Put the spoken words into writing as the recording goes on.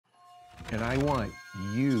And I want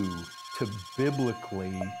you to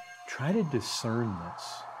biblically try to discern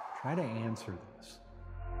this, try to answer this.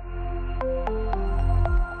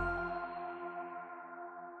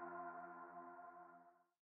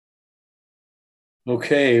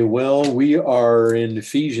 Okay, well, we are in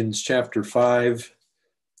Ephesians chapter 5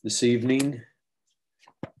 this evening,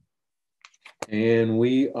 and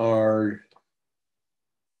we are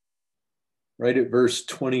right at verse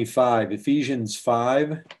 25. Ephesians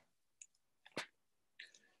 5,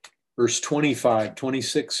 verse 25,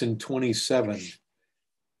 26, and 27,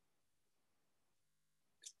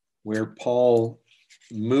 where Paul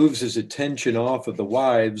moves his attention off of the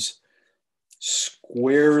wives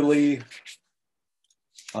squarely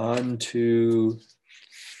onto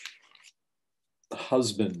the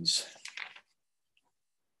husbands.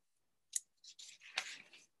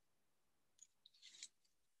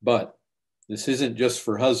 But this isn't just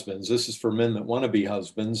for husbands. This is for men that want to be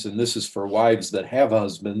husbands, and this is for wives that have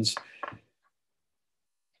husbands.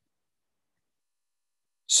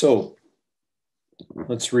 So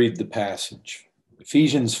let's read the passage.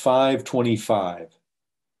 Ephesians 5:25.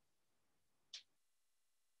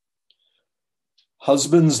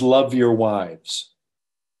 Husbands, love your wives.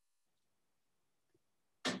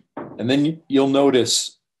 And then you'll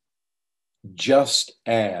notice, just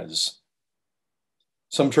as.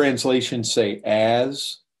 Some translations say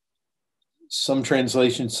as. Some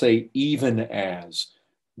translations say even as.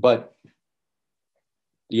 But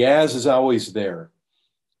the as is always there.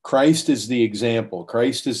 Christ is the example.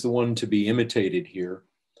 Christ is the one to be imitated here.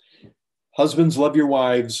 Husbands, love your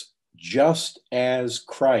wives just as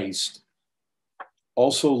Christ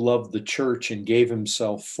also loved the church and gave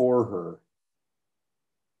himself for her.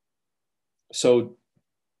 So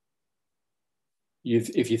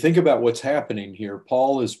if you think about what's happening here,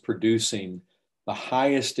 Paul is producing the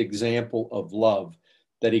highest example of love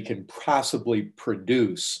that he can possibly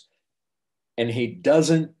produce. And he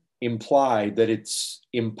doesn't imply that it's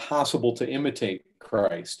impossible to imitate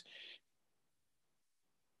Christ.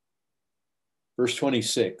 Verse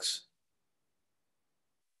 26.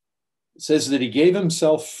 It says that he gave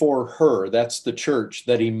himself for her, that's the church,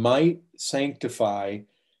 that he might sanctify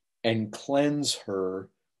and cleanse her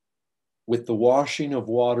with the washing of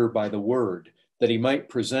water by the word, that he might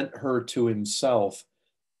present her to himself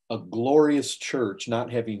a glorious church,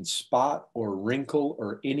 not having spot or wrinkle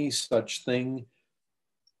or any such thing,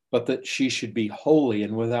 but that she should be holy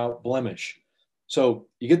and without blemish. So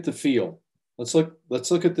you get the feel. Let's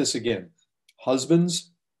look at this again.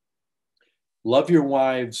 Husbands, love your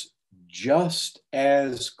wives just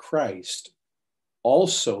as Christ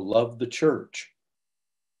also loved the church.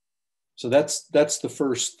 So that's the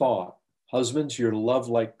first thought. Husbands, you're to love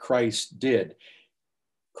like Christ did.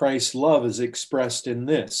 Christ's love is expressed in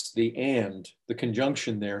this, the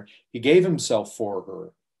conjunction there. He gave himself for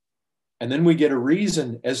her. And then we get a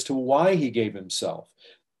reason as to why he gave himself.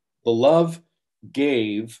 The love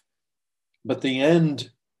gave, but the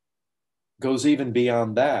end goes even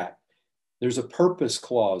beyond that. There's a purpose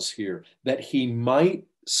clause here, that he might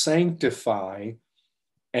sanctify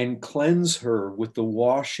and cleanse her with the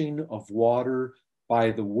washing of water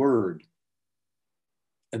by the word.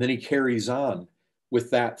 And then he carries on with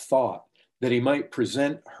that thought, that he might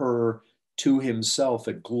present her to himself,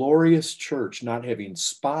 a glorious church, not having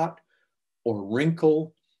spot or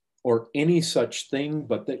wrinkle or any such thing,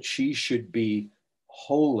 but that she should be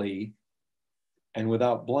holy and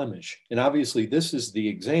without blemish. And obviously, this is the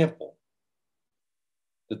example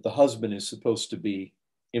that the husband is supposed to be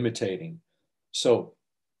imitating. So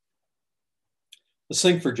let's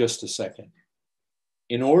think for just a second.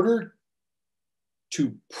 In order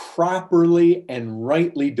to properly and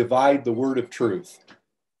rightly divide the word of truth,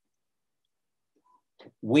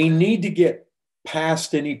 we need to get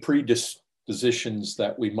past any predispositions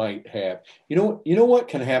that we might have. You know what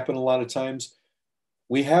can happen a lot of times?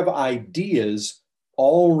 We have ideas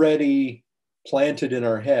already planted in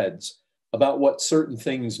our heads about what certain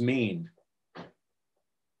things mean,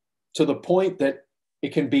 to the point that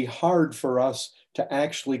it can be hard for us to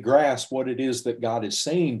actually grasp what it is that God is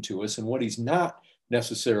saying to us and what he's not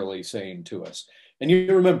necessarily saying to us. And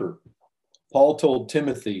you remember, Paul told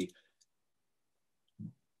Timothy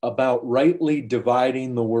about rightly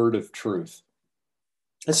dividing the word of truth.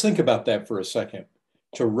 Let's think about that for a second.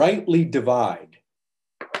 To rightly divide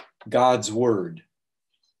God's word,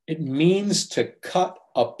 it means to cut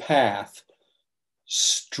a path,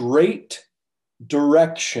 straight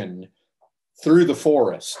direction through the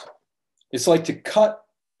forest. It's like to cut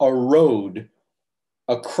a road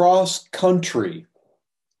across country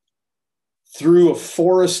through a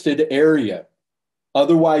forested area.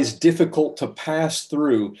 otherwise difficult to pass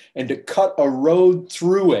through, and to cut a road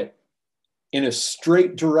through it in a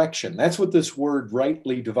straight direction. That's what this word,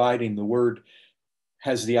 rightly dividing, the word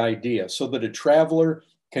has the idea, so that a traveler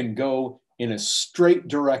can go in a straight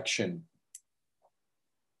direction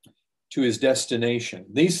to his destination.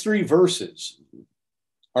 These three verses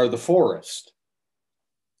are the forest,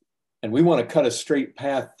 and we want to cut a straight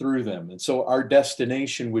path through them. And so our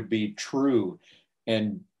destination would be true.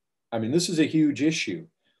 And I mean, this is a huge issue.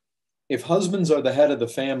 If husbands are the head of the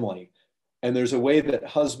family, and there's a way that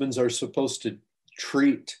husbands are supposed to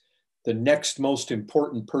treat the next most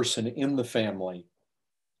important person in the family,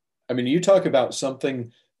 I mean, you talk about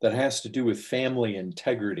something that has to do with family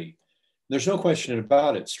integrity. There's no question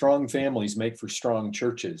about it. Strong families make for strong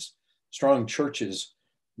churches. Strong churches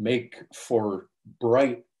make for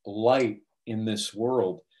bright light in this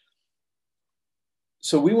world.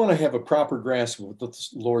 So we want to have a proper grasp of what the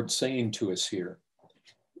Lord's saying to us here.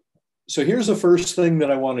 So here's the first thing that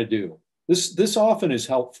I want to do. This often is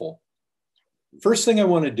helpful. First thing I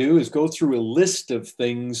want to do is go through a list of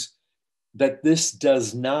things that this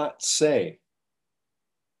does not say.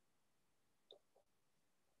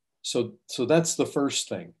 So that's the first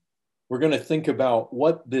thing. We're going to think about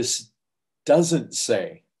what this doesn't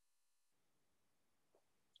say.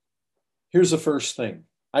 Here's the first thing.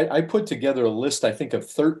 I put together a list, I think, of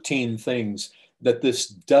 13 things that this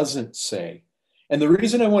doesn't say. And the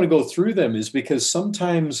reason I want to go through them is because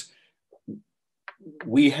sometimes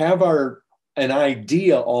we have an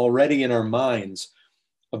idea already in our minds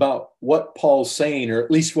about what Paul's saying, or at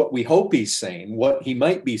least what we hope he's saying, what he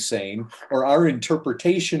might be saying, or our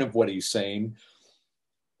interpretation of what he's saying.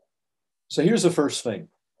 So here's the first thing.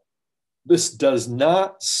 This does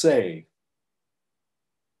not say,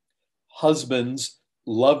 husbands,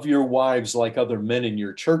 love your wives like other men in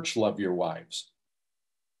your church love your wives.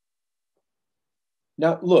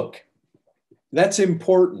 Now, look, that's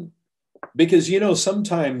important because, you know,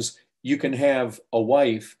 sometimes you can have a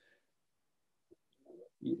wife.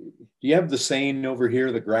 You have the saying over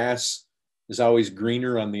here, the grass is always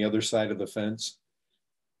greener on the other side of the fence.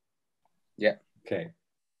 Yeah. Okay.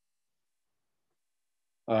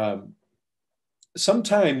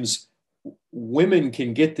 Sometimes women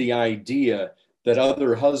can get the idea that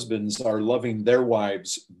other husbands are loving their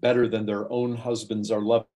wives better than their own husbands are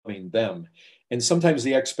loving them. And sometimes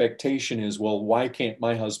the expectation is, well, why can't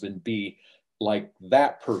my husband be like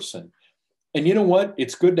that person? And you know what?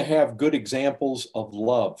 It's good to have good examples of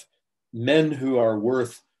love, men who are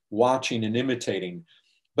worth watching and imitating.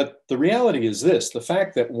 But the reality is this, the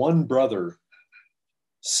fact that one brother,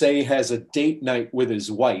 say, has a date night with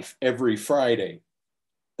his wife every Friday,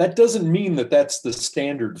 that doesn't mean that that's the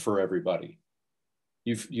standard for everybody.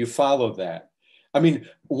 You follow that. I mean,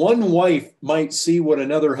 one wife might see what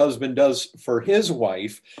another husband does for his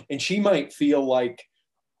wife, and she might feel like,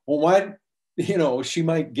 well, why, you know, she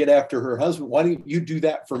might get after her husband. Why don't you do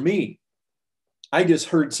that for me? I just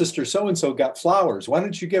heard Sister So-and-so got flowers. Why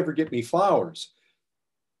don't you ever get me flowers?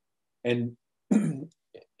 And,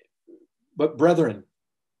 but brethren,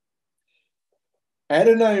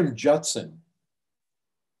 Adoniram Judson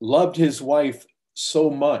loved his wife so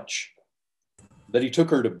much that he took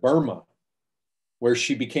her to Burma, where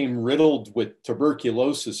she became riddled with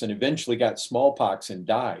tuberculosis and eventually got smallpox and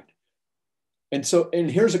died. And so,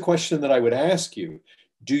 and here's a question that I would ask you.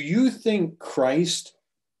 Do you think Christ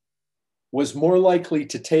was more likely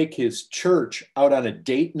to take his church out on a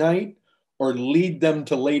date night or lead them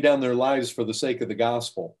to lay down their lives for the sake of the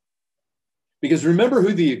gospel? Because remember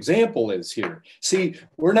who the example is here. See,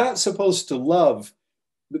 we're not supposed to love.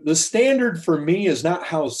 The standard for me is not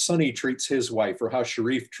how Sonny treats his wife or how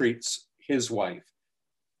Sharif treats his wife.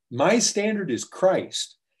 My standard is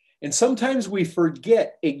Christ. And sometimes we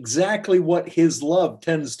forget exactly what his love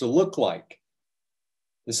tends to look like.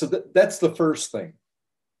 And so that's the first thing.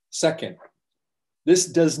 Second, this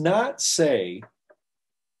does not say,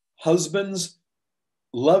 husbands,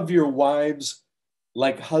 love your wives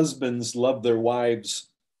like husbands love their wives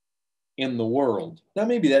in the world. Now,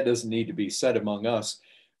 maybe that doesn't need to be said among us,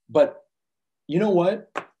 but you know what?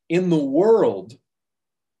 In the world,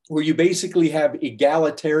 where you basically have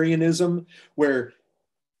egalitarianism, where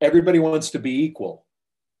everybody wants to be equal,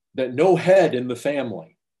 that no head in the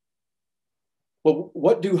family. Well,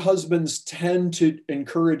 what do husbands tend to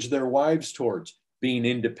encourage their wives towards? Being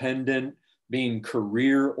independent, being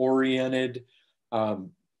career-oriented.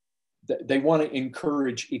 They want to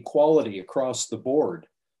encourage equality across the board,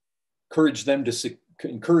 encourage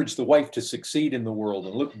the wife to succeed in the world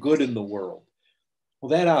and look good in the world. Well,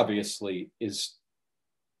 that obviously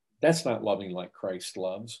that's not loving like Christ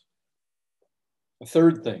loves. A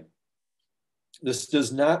third thing, This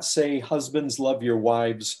does not say, husbands, love your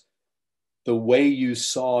wives the way you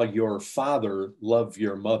saw your father love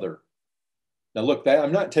your mother. Now, look, that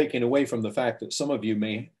I'm not taking away from the fact that some of you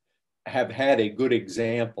may have had a good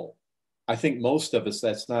example. I think most of us,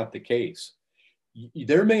 that's not the case.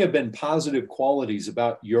 There may have been positive qualities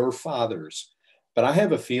about your fathers, but I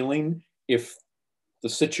have a feeling if the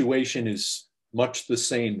situation is much the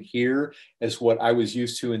same here as what I was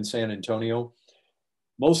used to in San Antonio,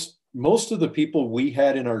 most of the people we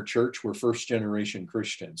had in our church were first generation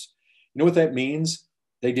Christians. You know what that means?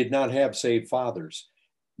 They did not have saved fathers.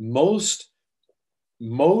 Most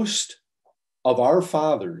of our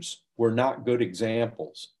fathers were not good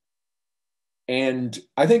examples. And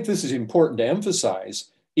I think this is important to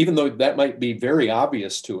emphasize, even though that might be very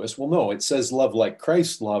obvious to us. Well, no, it says love like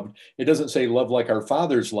Christ loved. It doesn't say love like our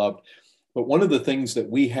fathers loved. But one of the things that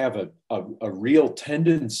we have a real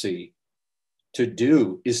tendency to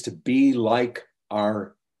do is to be like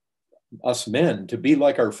us men, to be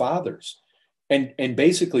like our fathers, and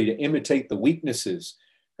basically to imitate the weaknesses.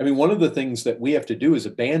 I mean, one of the things that we have to do is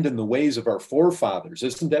abandon the ways of our forefathers.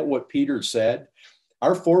 Isn't that what Peter said?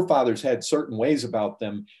 Our forefathers had certain ways about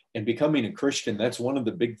them, and becoming a Christian, that's one of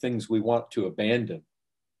the big things we want to abandon.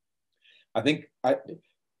 I think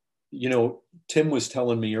Tim was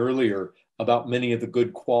telling me earlier about many of the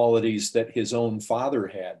good qualities that his own father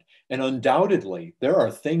had. And undoubtedly, there are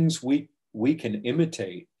things we can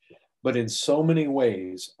imitate, but in so many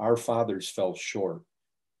ways, our fathers fell short.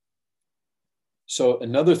 So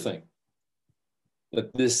another thing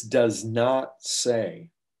that this does not say,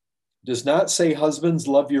 husbands,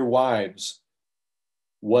 love your wives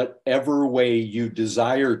whatever way you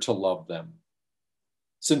desire to love them.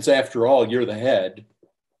 Since after all, you're the head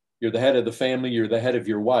of the family, you're the head of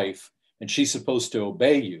your wife, and she's supposed to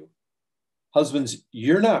obey you. Husbands,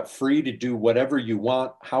 you're not free to do whatever you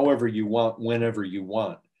want, however you want, whenever you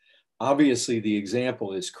want. Obviously, the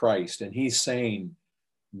example is Christ, and he's saying,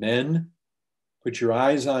 men, put your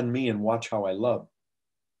eyes on me and watch how I love.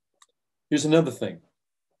 Here's another thing.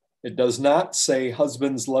 It does not say,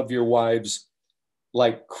 husbands, love your wives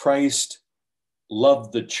like Christ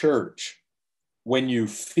loved the church when you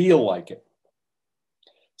feel like it.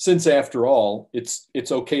 Since after all, it's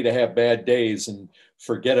okay to have bad days and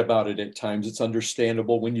forget about it at times. It's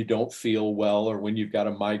understandable when you don't feel well, or when you've got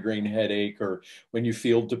a migraine headache, or when you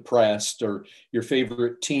feel depressed, or your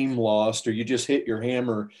favorite team lost, or you just hit your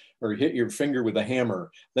hammer or hit your finger with a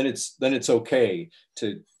hammer. Then it's okay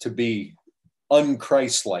to be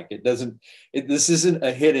unchristlike. This isn't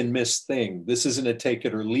a hit and miss thing. This isn't a take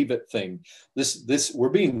it or leave it thing. We're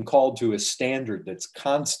being called to a standard that's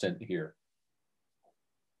constant here.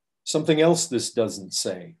 Something else this doesn't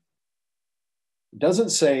say. It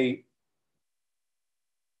doesn't say,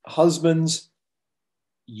 husbands,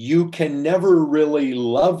 you can never really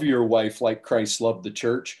love your wife like Christ loved the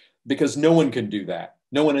church, because no one can do that.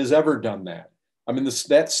 No one has ever done that. I mean,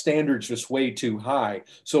 that standard's just way too high,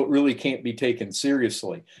 so it really can't be taken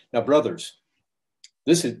seriously. Now, brothers,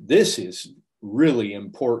 this is really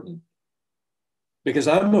important, because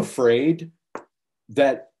I'm afraid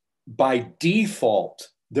that by default,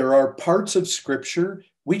 there are parts of Scripture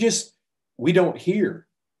we don't hear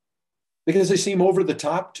because they seem over the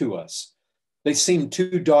top to us. They seem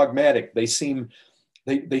too dogmatic. They seem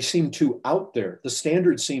too out there. The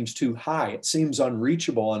standard seems too high. It seems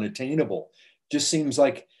unreachable, unattainable. Just seems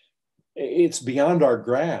like it's beyond our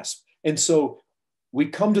grasp. And so we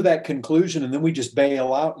come to that conclusion, and then we just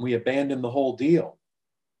bail out and we abandon the whole deal.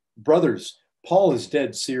 Brothers, Paul is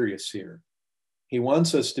dead serious here. He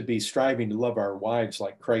wants us to be striving to love our wives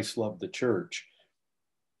like Christ loved the church.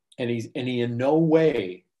 And he in no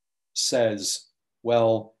way says,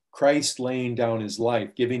 well, Christ laying down his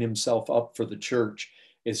life, giving himself up for the church,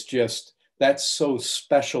 that's so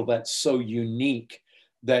special, that's so unique,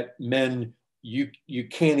 that men, you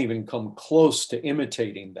can't even come close to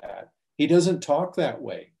imitating that. He doesn't talk that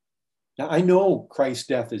way. Now, I know Christ's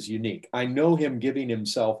death is unique. I know him giving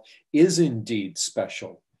himself is indeed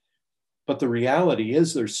special. But the reality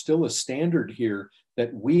is there's still a standard here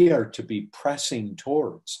that we are to be pressing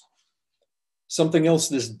towards. Something else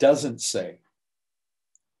this doesn't say.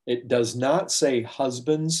 It does not say,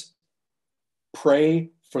 husbands,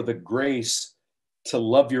 pray for the grace to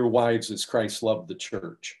love your wives as Christ loved the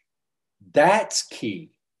church. That's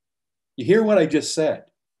key. You hear what I just said?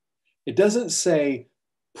 It doesn't say,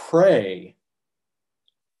 pray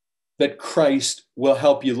that Christ will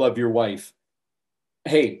help you love your wife.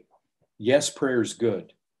 Hey, yes, prayer is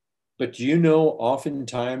good, but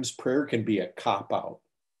oftentimes prayer can be a cop-out.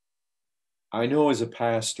 I know as a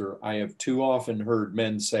pastor, I have too often heard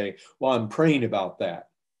men say, well, I'm praying about that.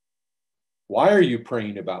 Why are you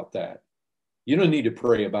praying about that? You don't need to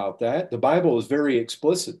pray about that. The Bible is very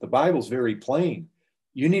explicit. The Bible is very plain.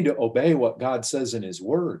 You need to obey what God says in his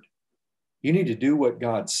word. You need to do what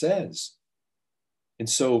God says. And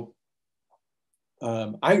so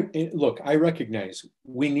I recognize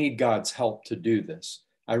we need God's help to do this.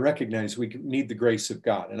 I recognize we need the grace of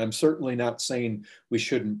God. And I'm certainly not saying we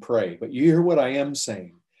shouldn't pray, but you hear what I am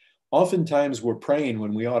saying. Oftentimes we're praying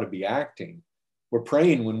when we ought to be acting. We're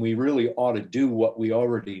praying when we really ought to do what we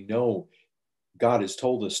already know God has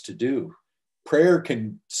told us to do. Prayer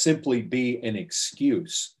can simply be an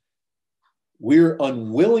excuse. We're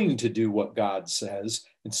unwilling to do what God says.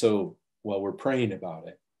 And so, well, we're praying about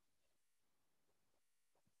it.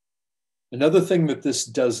 Another thing that this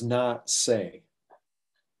does not say,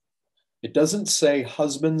 it doesn't say,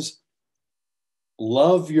 husbands,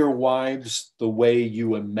 love your wives the way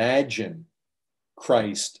you imagine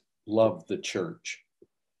Christ loved the church.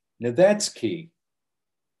 Now that's key,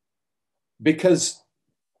 because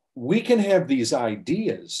we can have these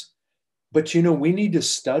ideas, but we need to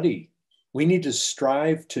study. We need to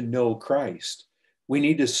strive to know Christ. We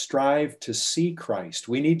need to strive to see Christ.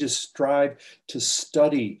 We need to strive to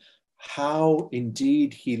study how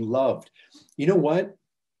indeed he loved. You know what?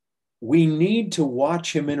 We need to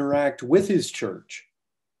watch him interact with his church.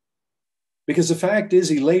 Because the fact is,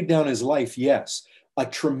 he laid down his life, yes, a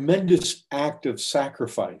tremendous act of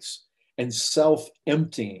sacrifice and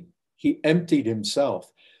self-emptying. He emptied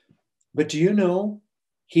himself. But do you know,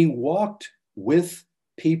 he walked with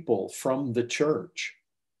people from the church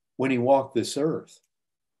when he walked this earth.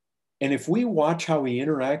 And if we watch how he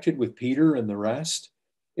interacted with Peter and the rest,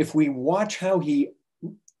 if we watch how he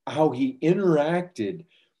interacted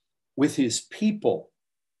with his people,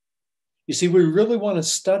 you see, we really want to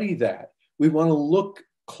study that. We want to look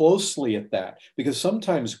closely at that, because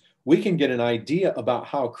sometimes we can get an idea about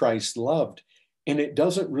how Christ loved, and it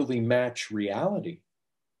doesn't really match reality.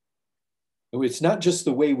 It's not just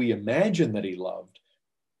the way we imagine that he loved.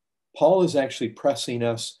 Paul is actually pressing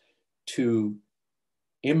us to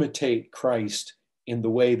imitate Christ in the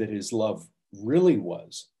way that his love really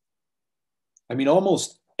was. I mean,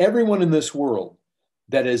 almost everyone in this world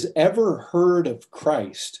that has ever heard of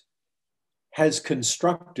Christ has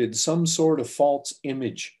constructed some sort of false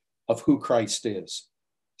image of who Christ is.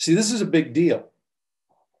 See, this is a big deal.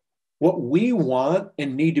 What we want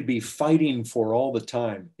and need to be fighting for all the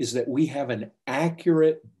time is that we have an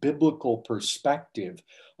accurate biblical perspective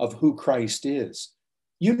of who Christ is.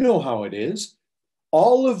 You know how it is.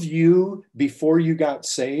 All of you, before you got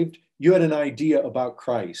saved, you had an idea about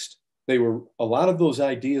Christ. A lot of those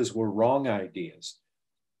ideas were wrong ideas.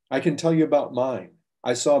 I can tell you about mine.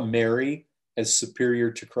 I saw Mary as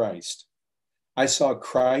superior to Christ. I saw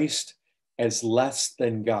Christ as less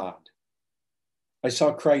than God. I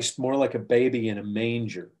saw Christ more like a baby in a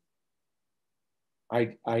manger.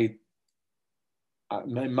 My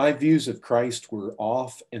views of Christ were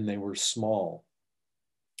off, and they were small.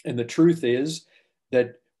 And the truth is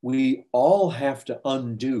that we all have to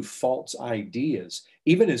undo false ideas,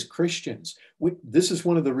 even as Christians. This is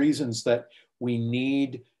one of the reasons that we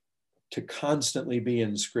need to constantly be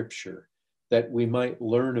in Scripture, that we might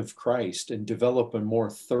learn of Christ and develop a more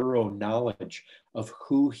thorough knowledge of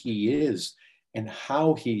who he is and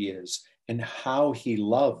how he is and how he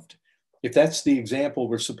loved. If that's the example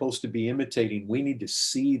we're supposed to be imitating, we need to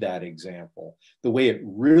see that example the way it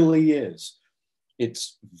really is.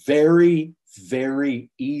 It's very, very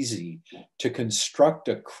easy to construct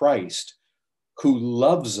a Christ who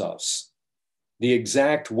loves us the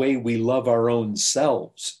exact way we love our own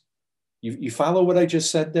selves. You follow what I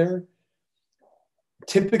just said there?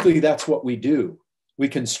 Typically, that's what we do. We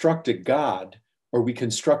construct a God, or we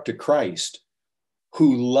construct a Christ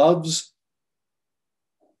who loves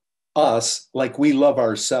us like we love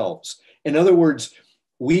ourselves. In other words,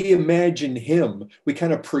 we imagine him, we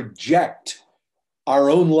kind of project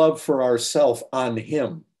our own love for ourselves on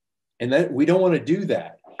him. And that we don't want to do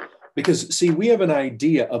that, because see, we have an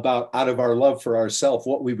idea about, out of our love for ourselves,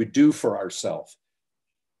 what we would do for ourselves.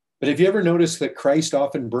 But have you ever noticed that Christ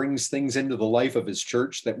often brings things into the life of his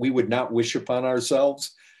church that we would not wish upon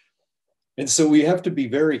ourselves? And so we have to be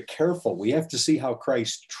very careful. We have to see how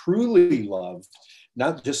Christ truly loved,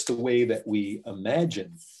 not just the way that we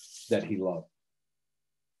imagine that he loved.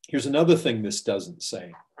 Here's another thing this doesn't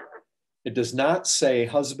say. It does not say,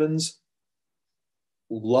 husbands,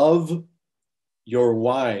 love your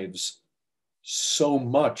wives so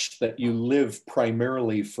much that you live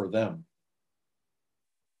primarily for them.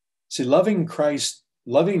 See, loving Christ,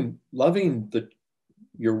 loving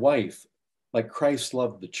your wife like Christ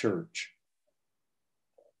loved the church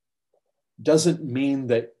doesn't mean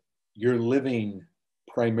that you're living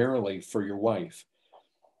primarily for your wife.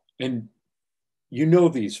 And you know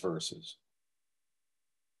these verses.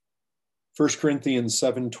 1 Corinthians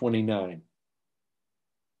 7:29.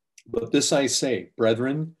 But this I say,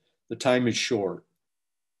 brethren, the time is short,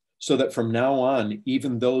 so that from now on,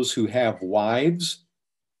 even those who have wives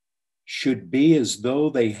should be as though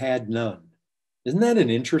they had none. Isn't that an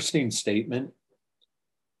interesting statement?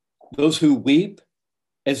 Those who weep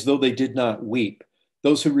as though they did not weep.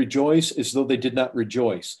 Those who rejoice as though they did not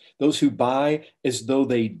rejoice. Those who buy as though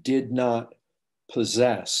they did not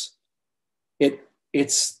possess.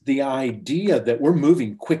 It's the idea that we're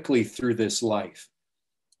moving quickly through this life.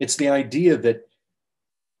 It's the idea that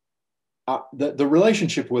the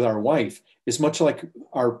relationship with our wife is much like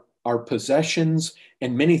our possessions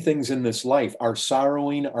and many things in this life, our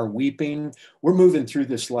sorrowing, our weeping. We're moving through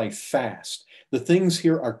this life fast. The things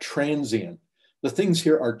here are transient. The things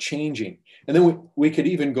here are changing. And then we could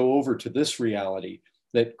even go over to this reality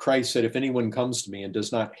that Christ said, if anyone comes to me and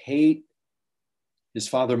does not hate his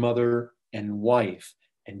father, mother, and wife,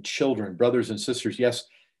 and children, brothers and sisters, yes,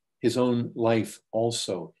 his own life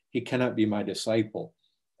also, he cannot be my disciple.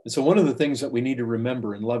 And so one of the things that we need to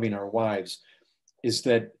remember in loving our wives is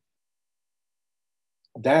that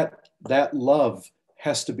love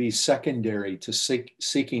has to be secondary to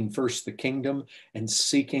seeking first the kingdom and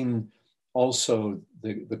seeking also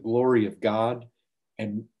the glory of God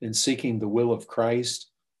and seeking the will of Christ.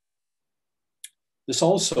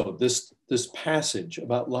 This passage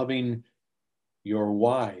about loving your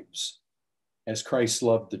wives as Christ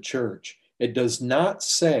loved the church, it does not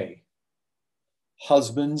say,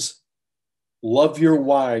 husbands, love your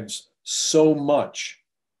wives so much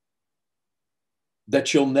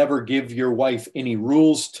that you'll never give your wife any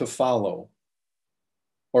rules to follow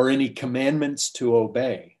or any commandments to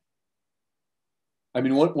obey. I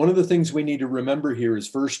mean, one of the things we need to remember here is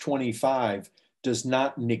verse 25 does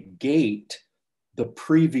not negate the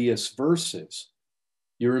previous verses.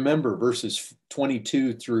 You remember verses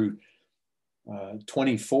 22 through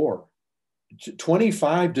 24.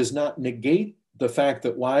 25 does not negate the fact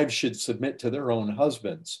that wives should submit to their own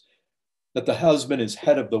husbands, that the husband is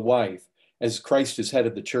head of the wife, as Christ is head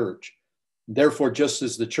of the church. Therefore, just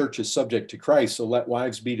as the church is subject to Christ, so let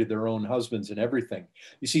wives be to their own husbands in everything.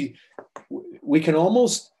 You see, we can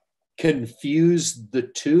almost confuse the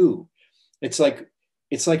two. It's like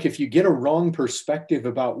if you get a wrong perspective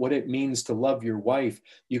about what it means to love your wife,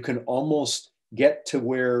 you can almost get to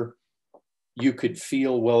where you could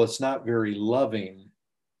feel, well, it's not very loving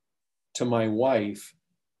to my wife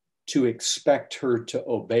to expect her to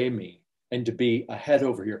obey me and to be a head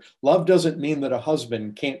over here. Love doesn't mean that a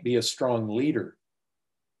husband can't be a strong leader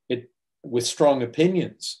with strong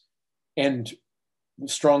opinions and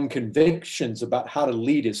strong convictions about how to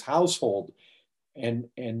lead his household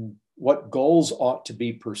and what goals ought to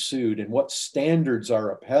be pursued and what standards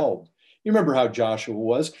are upheld. You remember how Joshua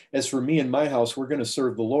was. As for me and my house, we're going to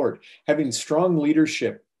serve the Lord. Having strong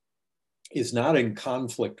leadership is not in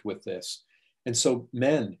conflict with this. And so,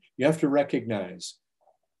 men, you have to recognize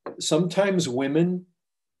sometimes women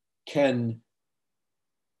there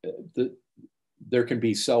can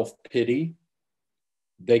be self-pity.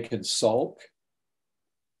 They can sulk.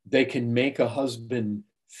 They can make a husband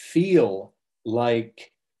feel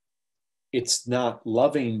like it's not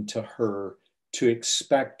loving to her to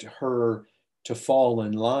expect her to fall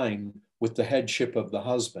in line with the headship of the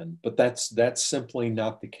husband. But that's simply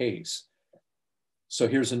not the case. So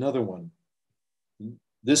here's another one.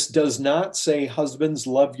 This does not say, husbands,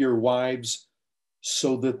 love your wives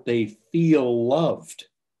so that they feel loved.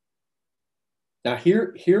 Now,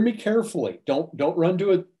 hear me carefully. Don't run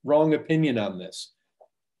to a wrong opinion on this.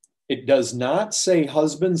 It does not say,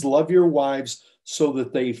 husbands, love your wives so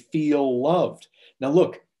that they feel loved. Now,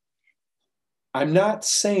 look, I'm not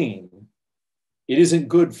saying it isn't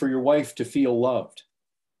good for your wife to feel loved.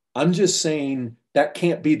 I'm just saying that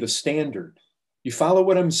can't be the standard. You follow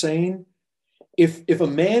what I'm saying? If a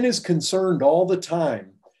man is concerned all the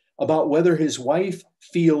time about whether his wife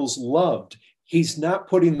feels loved, he's not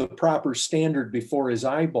putting the proper standard before his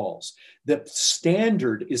eyeballs. The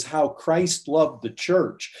standard is how Christ loved the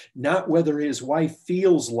church, not whether his wife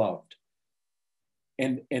feels loved.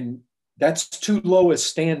 And that's too low a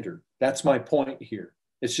standard. That's my point here.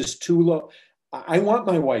 It's just too low. I want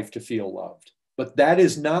my wife to feel loved, but that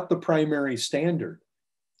is not the primary standard.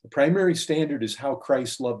 The primary standard is how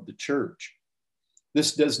Christ loved the church.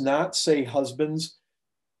 This does not say, husbands,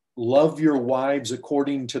 love your wives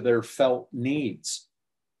according to their felt needs.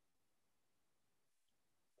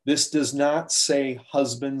 This does not say,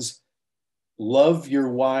 husbands, love your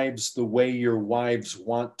wives the way your wives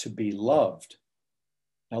want to be loved.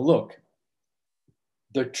 Now, look,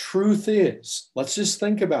 the truth is, let's just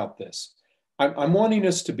think about this. I'm wanting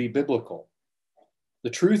us to be biblical. The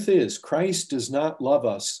truth is, Christ does not love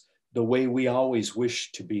us the way we always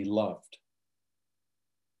wish to be loved.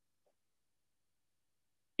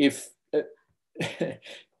 If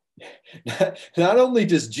not only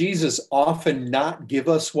does Jesus often not give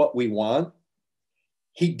us what we want,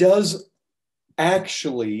 he does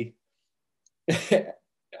actually,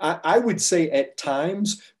 I would say at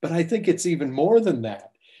times, but I think it's even more than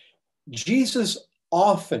that. Jesus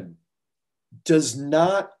often does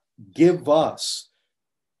not give us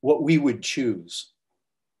what we would choose.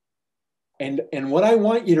 And what I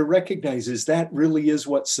want you to recognize is that really is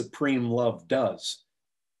what supreme love does.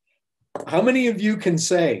 How many of you can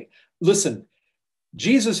say, listen,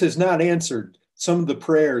 Jesus has not answered some of the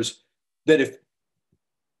prayers that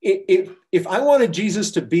if I wanted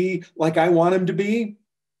Jesus to be like I want him to be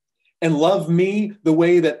and love me the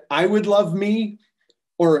way that I would love me,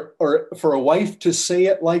 or for a wife to say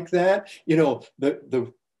it like that, you know,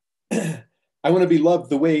 I want to be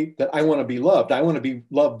loved the way that I want to be loved. I want to be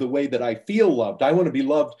loved the way that I feel loved. I want to be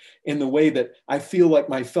loved in the way that I feel like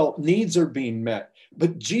my felt needs are being met.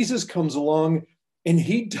 But Jesus comes along and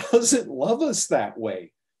he doesn't love us that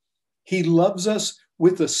way. He loves us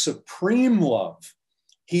with a supreme love.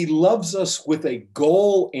 He loves us with a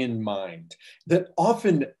goal in mind that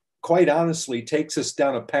often, quite honestly, takes us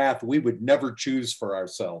down a path we would never choose for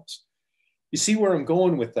ourselves. You see where I'm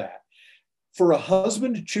going with that? For a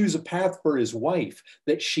husband to choose a path for his wife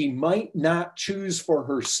that she might not choose for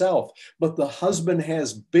herself, but the husband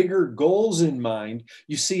has bigger goals in mind,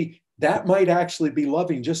 you see, that might actually be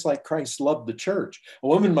loving, just like Christ loved the church. A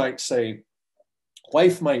woman might say,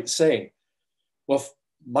 wife might say, well, if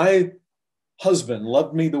my husband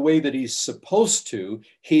loved me the way that he's supposed to,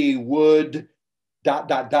 he would ...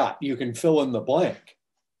 You can fill in the blank.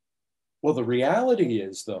 Well, the reality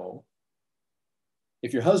is, though,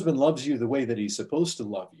 if your husband loves you the way that he's supposed to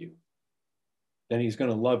love you, then he's going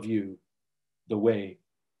to love you the way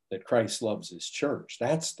that Christ loves his church.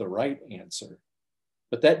 That's the right answer.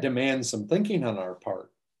 But that demands some thinking on our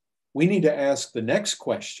part. We need to ask the next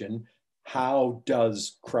question: how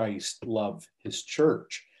does Christ love his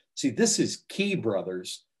church? See, this is key,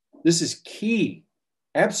 brothers. This is key,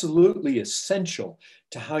 absolutely essential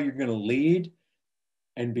to how you're going to lead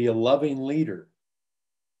and be a loving leader.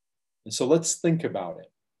 And so let's think about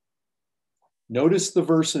it. Notice the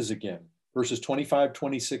verses again, verses 25,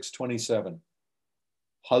 26, 27.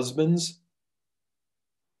 Husbands,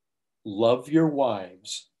 love your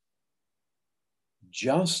wives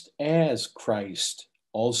just as Christ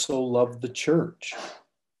also loved the church.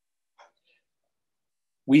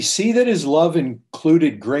 We see that his love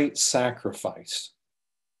included great sacrifice.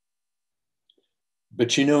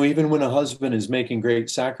 But you know, even when a husband is making great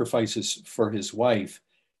sacrifices for his wife,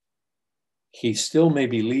 he still may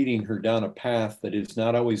be leading her down a path that is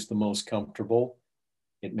not always the most comfortable.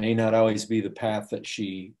 It may not always be the path that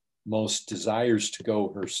she most desires to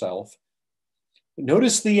go herself. But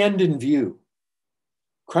notice the end in view.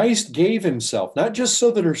 Christ gave himself, not just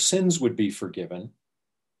so that her sins would be forgiven.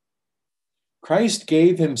 Christ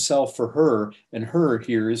gave himself for her, and her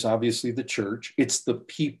here is obviously the church. It's the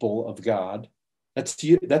people of God.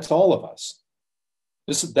 That's all of us.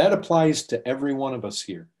 That applies to every one of us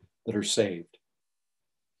here that are saved.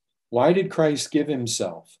 Why did Christ give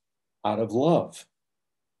himself? Out of love.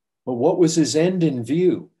 But what was his end in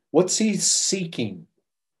view? What's he seeking?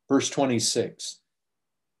 Verse 26,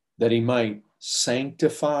 that he might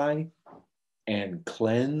sanctify and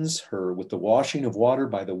cleanse her with the washing of water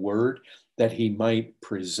by the word, that he might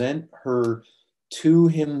present her to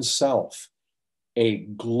himself, a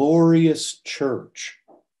glorious church,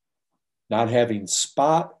 not having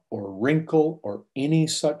spot or wrinkle or any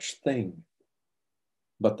such thing,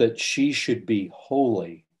 but that she should be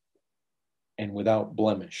holy and without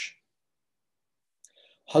blemish.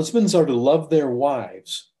 Husbands are to love their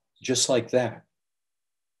wives just like that,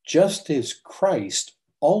 just as Christ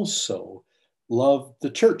also loved the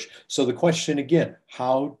church. So the question again,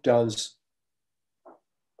 how does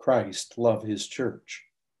Christ love his church?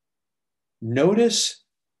 Notice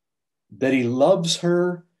that he loves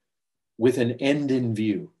her with an end in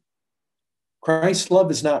view. Christ's love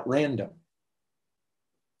is not random.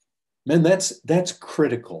 Man, that's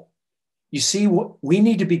critical. You see, we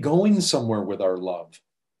need to be going somewhere with our love.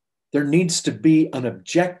 There needs to be an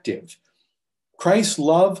objective. Christ's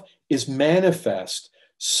love is manifest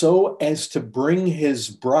so as to bring his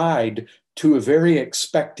bride to a very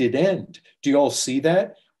expected end. Do you all see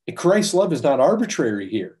that? Christ's love is not arbitrary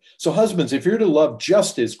here. So husbands, if you're to love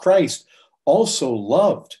just as Christ also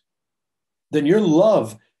loved, then your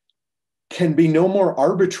love can be no more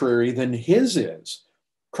arbitrary than his is.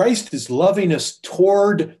 Christ is loving us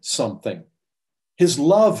toward something. His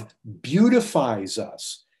love beautifies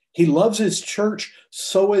us. He loves his church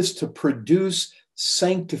so as to produce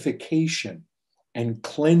sanctification and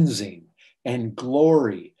cleansing and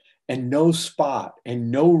glory and no spot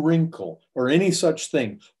and no wrinkle or any such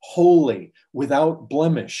thing, holy, without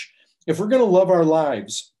blemish. If we're going to love our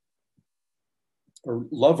lives or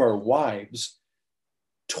love our wives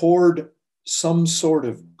toward some sort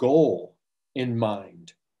of goal in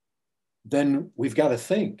mind, then we've got to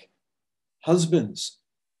think, husbands,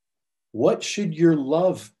 what should your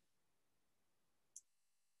love,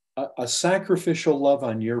 a sacrificial love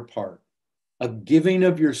on your part, a giving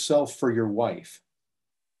of yourself for your wife.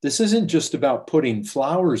 This isn't just about putting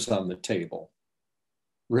flowers on the table,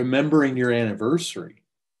 remembering your anniversary.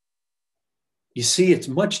 You see, it's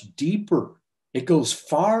much deeper. It goes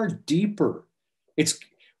far deeper.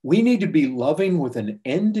 We need to be loving with an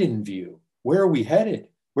end in view. Where are we headed?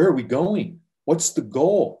 Where are we going? What's the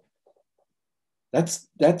goal?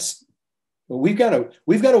 We've got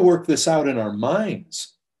to work this out in our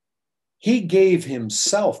minds. He gave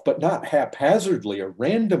himself, but not haphazardly or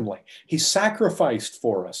randomly. He sacrificed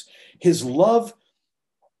for us. His love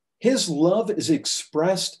is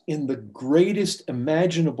expressed in the greatest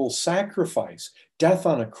imaginable sacrifice, death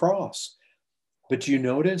on a cross. But you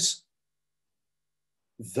notice,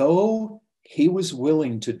 though he was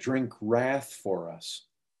willing to drink wrath for us,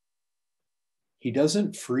 he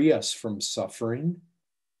doesn't free us from suffering.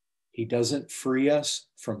 He doesn't free us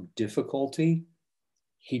from difficulty.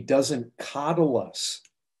 He doesn't coddle us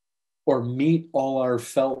or meet all our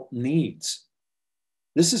felt needs.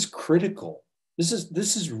 This is critical. This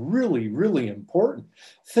is really, really important.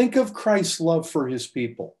 Think of Christ's love for his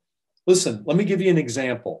people. Listen, let me give you an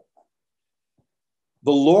example.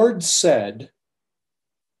 The Lord said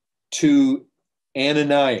to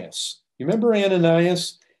Ananias, you remember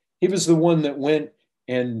Ananias? He was the one that went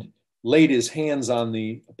and laid his hands on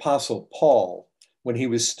the Apostle Paul when he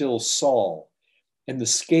was still Saul, and the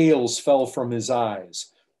scales fell from his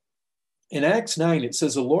eyes. In Acts 9, it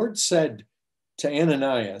says, the Lord said to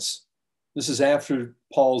Ananias, this is after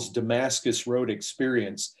Paul's Damascus Road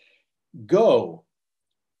experience, go,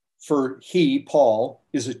 for he, Paul,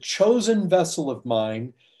 is a chosen vessel of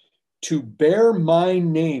mine to bear my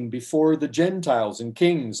name before the Gentiles and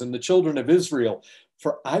kings and the children of Israel,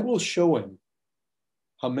 for I will show him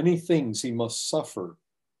how many things he must suffer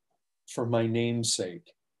for my name's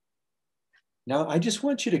sake. Now, I just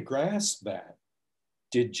want you to grasp that.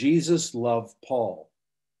 Did Jesus love Paul?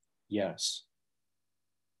 Yes.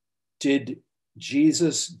 Did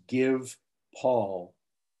Jesus give Paul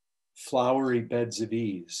flowery beds of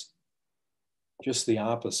ease? Just the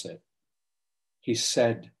opposite. He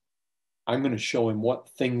said, I'm going to show him what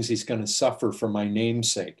things he's going to suffer for my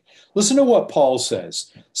name's sake. Listen to what Paul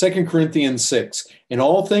says, 2 Corinthians 6. In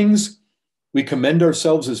all things, we commend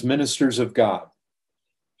ourselves as ministers of God.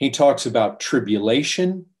 He talks about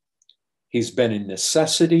tribulation. He's been in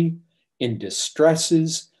necessity, in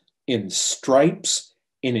distresses, in stripes,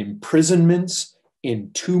 in imprisonments,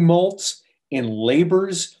 in tumults, in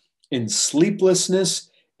labors, in sleeplessness,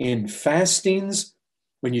 in fastings.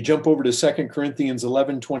 When you jump over to 2 Corinthians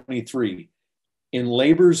 11:23, in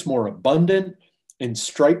labors more abundant, in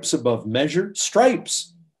stripes above measure.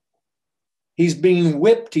 Stripes. He's being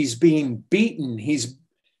whipped. He's being beaten. He's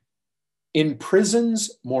in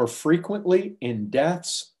prisons more frequently, in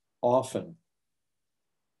deaths often.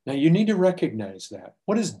 Now you need to recognize that.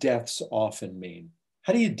 What does deaths often mean?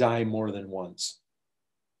 How do you die more than once?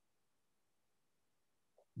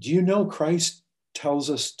 Do you know Christ tells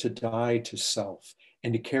us to die to self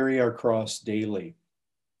and to carry our cross daily?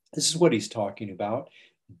 This is what he's talking about.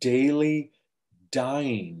 Daily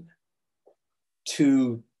dying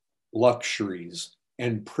to luxuries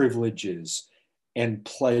and privileges and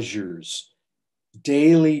pleasures.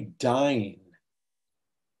 Daily dying.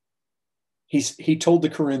 He told the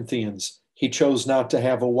Corinthians he chose not to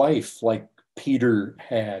have a wife like Peter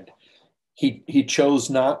had. He chose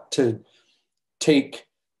not to take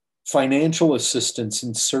financial assistance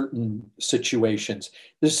in certain situations.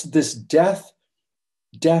 This deaths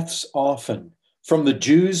often. From the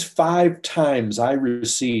Jews, 5 times I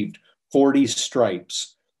received 40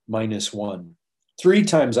 stripes minus 1. 3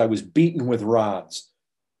 times I was beaten with rods.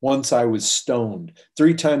 Once I was stoned.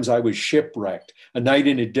 3 times I was shipwrecked. A night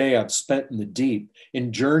and a day I've spent in the deep,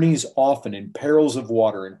 in journeys often, in perils of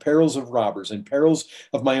water, in perils of robbers, in perils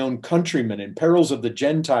of my own countrymen, in perils of the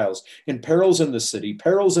Gentiles, in perils in the city,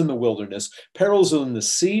 perils in the wilderness, perils in the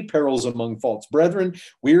sea, perils among false brethren,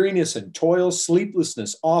 weariness and toil,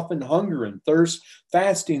 sleeplessness often, hunger and thirst,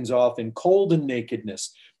 fastings often, cold and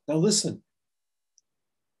nakedness. Now listen,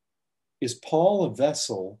 is Paul a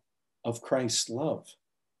vessel of Christ's love?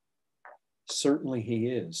 Certainly he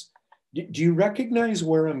is. Do you recognize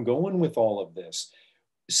where I'm going with all of this?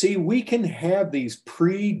 See, we can have these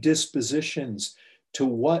predispositions to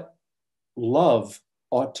what love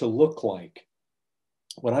ought to look like.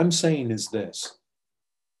 What I'm saying is this: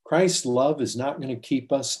 Christ's love is not going to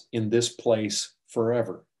keep us in this place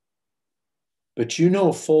forever. But you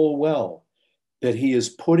know full well that he is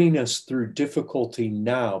putting us through difficulty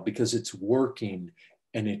now because it's working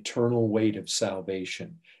an eternal weight of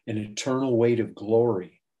salvation, an eternal weight of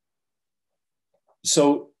glory.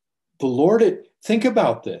 So the Lord, think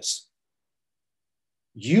about this.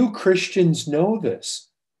 You Christians know this.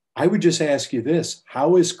 I would just ask you this: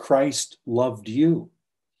 how has Christ loved you?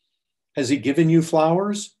 Has he given you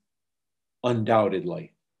flowers?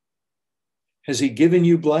 Undoubtedly. Has he given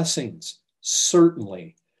you blessings?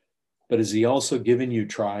 Certainly. But has he also given you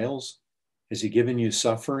trials? Has he given you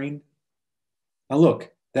suffering? Now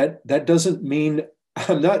look, that doesn't mean,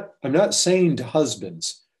 I'm not saying to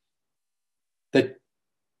husbands that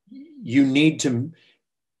you need to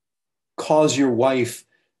cause your wife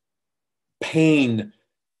pain,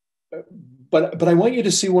 but I want you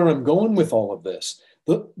to see where I'm going with all of this.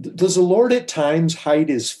 Does the Lord at times hide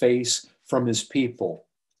his face from his people?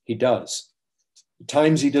 He does. At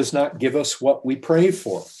times he does not give us what we pray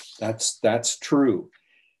for. That's true.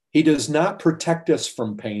 He does not protect us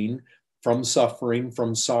from pain, from suffering,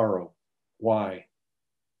 from sorrow. Why?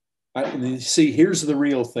 See, here's the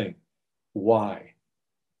real thing. Why?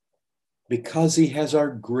 Because he has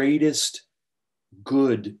our greatest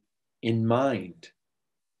good in mind.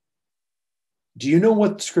 Do you know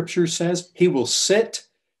what Scripture says? He will sit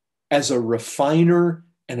as a refiner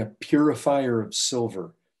and a purifier of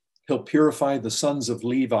silver. He'll purify the sons of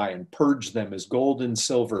Levi and purge them as gold and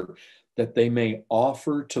silver, that they may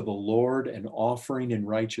offer to the Lord an offering in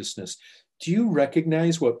righteousness. Do you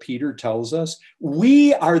recognize what Peter tells us?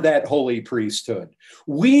 We are that holy priesthood.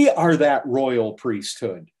 We are that royal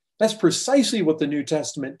priesthood. That's precisely what the New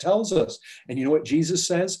Testament tells us. And you know what Jesus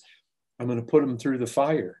says? I'm going to put them through the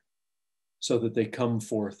fire so that they come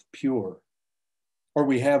forth pure. Or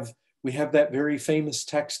we have that very famous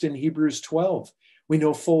text in Hebrews 12. We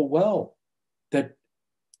know full well that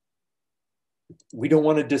we don't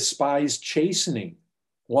want to despise chastening.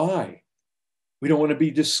 Why? We don't want to be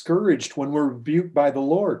discouraged when we're rebuked by the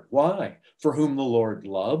Lord. Why? For whom the Lord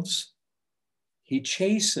loves, he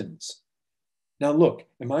chastens. Now look,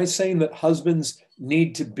 am I saying that husbands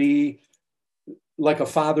need to be like a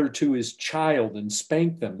father to his child and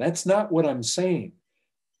spank them? That's not what I'm saying.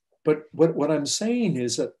 But what I'm saying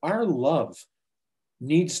is that our love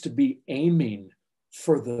needs to be aiming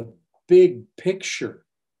for the big picture.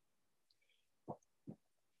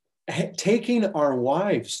 Taking our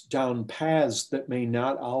wives down paths that may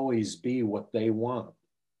not always be what they want.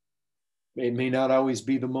 It may not always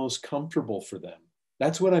be the most comfortable for them.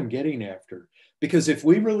 That's what I'm getting after. Because if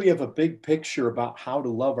we really have a big picture about how to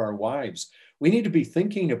love our wives, we need to be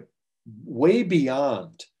thinking of way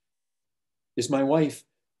beyond, is my wife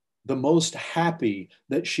the most happy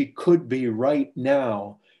that she could be right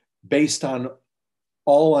now based on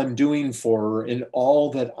all I'm doing for her and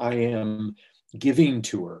all that I am giving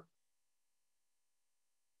to her?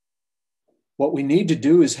 What we need to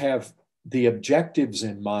do is have the objectives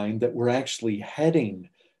in mind, that we're actually heading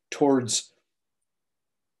towards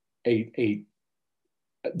the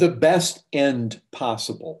best end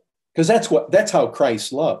possible. Because that's how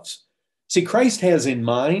Christ loves. See, Christ has in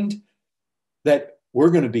mind that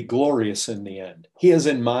we're going to be glorious in the end. He has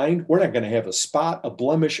in mind we're not going to have a spot, a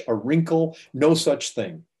blemish, a wrinkle, no such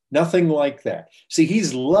thing. Nothing like that. See,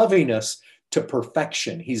 he's loving us to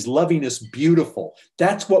perfection. He's loving us beautiful.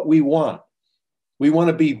 That's what we want. We want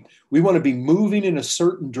to be moving in a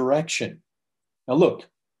certain direction. Now look,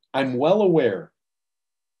 I'm well aware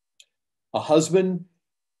a husband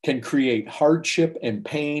can create hardship and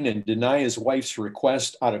pain and deny his wife's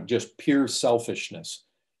request out of just pure selfishness,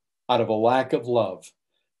 out of a lack of love.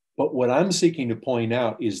 But what I'm seeking to point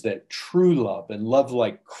out is that true love and love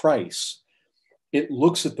like Christ, it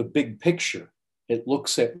looks at the big picture. It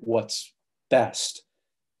looks at what's best.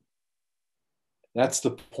 That's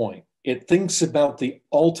the point. It thinks about the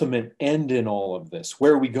ultimate end in all of this.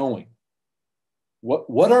 Where are we going?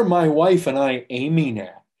 What are my wife and I aiming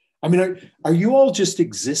at? I mean, are you all just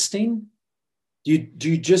existing? Do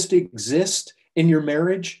you just exist in your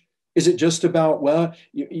marriage? Is it just about, well,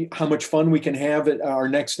 how much fun we can have at our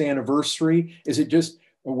next anniversary? Is it just,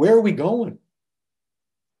 where are we going?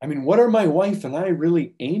 I mean, what are my wife and I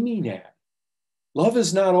really aiming at? Love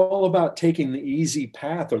is not all about taking the easy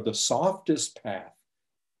path or the softest path.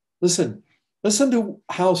 Listen, listen to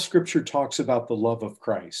how scripture talks about the love of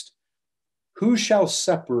Christ. Who shall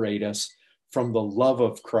separate us from the love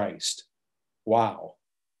of Christ? Wow.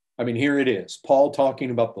 I mean, here it is. Paul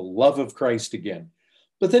talking about the love of Christ again.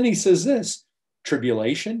 But then he says this: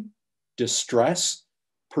 tribulation, distress,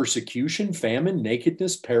 persecution, famine,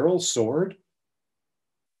 nakedness, peril, sword.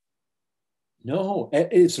 No,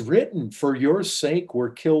 it's written, for your sake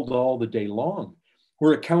we're killed all the day long.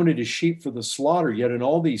 We're accounted as sheep for the slaughter, yet in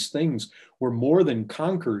all these things we're more than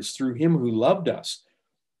conquerors through him who loved us.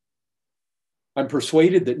 I'm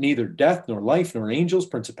persuaded that neither death, nor life, nor angels,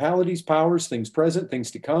 principalities, powers, things present,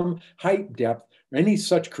 things to come, height, depth, or any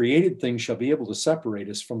such created thing shall be able to separate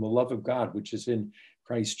us from the love of God, which is in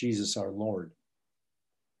Christ Jesus our Lord.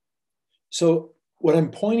 So what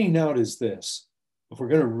I'm pointing out is this: if we're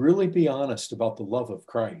going to really be honest about the love of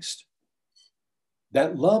Christ,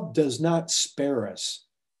 that love does not spare us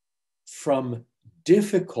from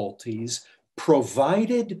difficulties,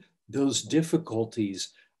 provided those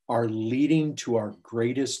difficulties are leading to our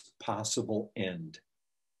greatest possible end.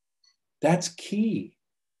 That's key.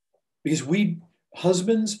 Because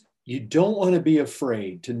husbands, you don't want to be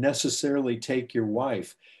afraid to necessarily take your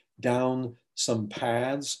wife down some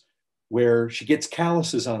paths where she gets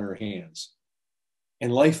calluses on her hands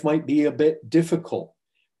and life might be a bit difficult,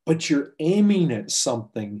 but you're aiming at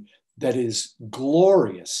something that is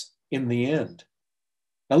glorious in the end.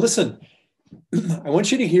 Now, listen, I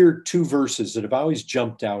want you to hear two verses that have always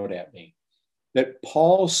jumped out at me, that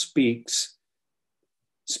Paul speaks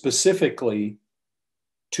specifically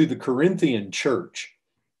to the Corinthian church,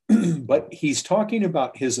 but he's talking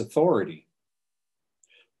about his authority.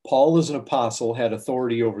 Paul, as an apostle, had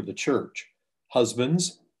authority over the church.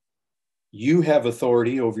 Husbands, you have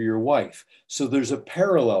authority over your wife. So there's a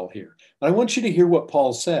parallel here. And I want you to hear what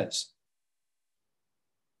Paul says.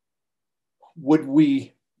 Would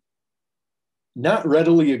we not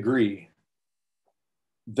readily agree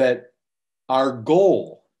that our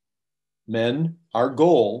goal, men, our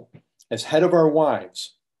goal as head of our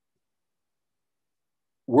wives,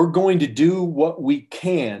 we're going to do what we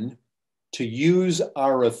can to use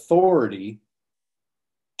our authority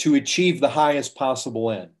to achieve the highest possible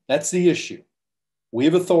end? That's the issue. We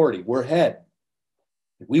have authority. We're head.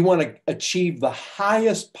 We want to achieve the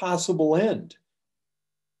highest possible end.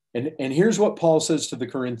 And here's what Paul says to the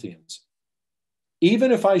Corinthians: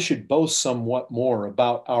 even if I should boast somewhat more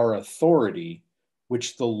about our authority,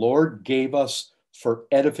 which the Lord gave us for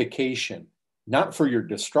edification, not for your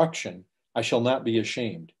destruction, I shall not be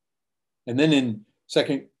ashamed. And then in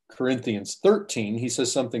 2 Corinthians 13, he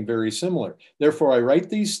says something very similar. Therefore, I write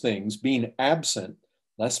these things, being absent,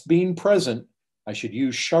 lest being present, I should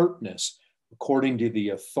use sharpness according to the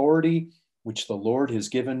authority which the Lord has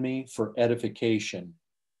given me for edification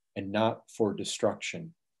and not for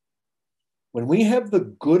destruction. When we have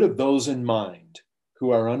the good of those in mind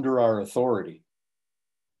who are under our authority,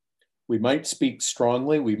 we might speak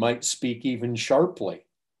strongly, we might speak even sharply,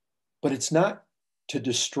 but it's not to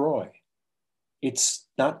destroy. It's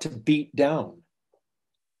not to beat down.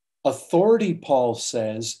 Authority, Paul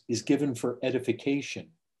says, is given for edification.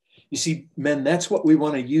 You see, men, that's what we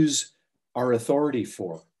want to use our authority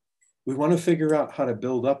for. We want to figure out how to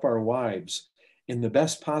build up our wives in the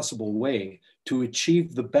best possible way to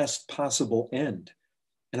achieve the best possible end.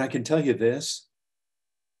 And I can tell you this: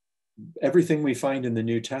 everything we find in the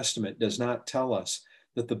New Testament does not tell us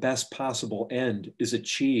that the best possible end is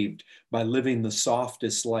achieved by living the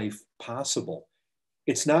softest life possible.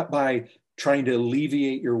 It's not by trying to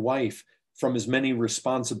alleviate your wife from as many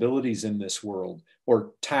responsibilities in this world,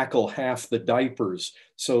 or tackle half the diapers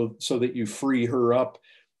so that you free her up.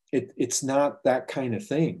 It's not that kind of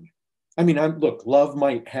thing. I mean, look, love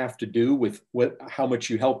might have to do with how much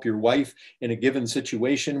you help your wife in a given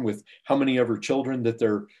situation, with how many of her children that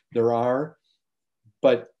there are.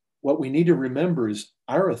 But what we need to remember is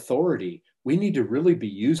our authority. We need to really be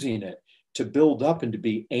using it to build up and to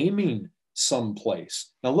be aiming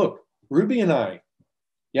someplace. Now, look, Ruby and I,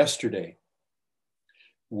 yesterday,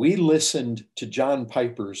 we listened to John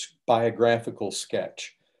Piper's biographical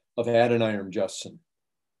sketch of Adoniram Judson.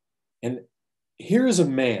 And here is a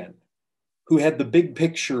man who had the big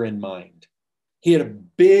picture in mind. He had a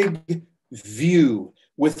big view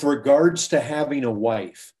with regards to having a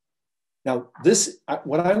wife. Now,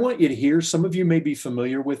 what I want you to hear, some of you may be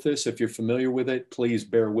familiar with this. If you're familiar with it, please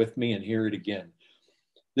bear with me and hear it again.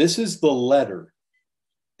 This is the letter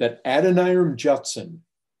that Adoniram Judson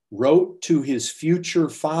wrote to his future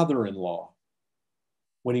father-in-law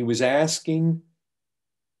when he was asking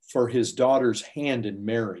for his daughter's hand in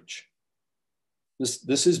marriage.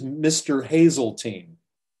 This is Mr. Hazeltine.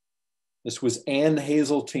 This was Anne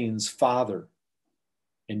Hazeltine's father.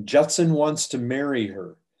 And Judson wants to marry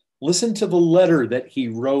her. Listen to the letter that he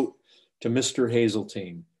wrote to Mr.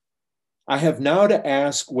 Hazeltine. I have now to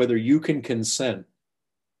ask whether you can consent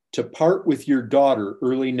to part with your daughter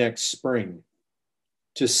early next spring,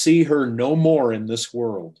 to see her no more in this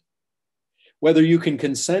world. Whether you can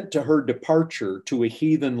consent to her departure to a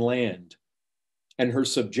heathen land and her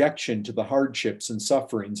subjection to the hardships and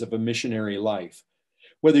sufferings of a missionary life.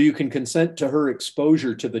 Whether you can consent to her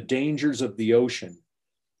exposure to the dangers of the ocean,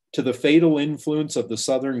 to the fatal influence of the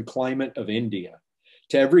southern climate of India,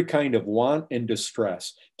 to every kind of want and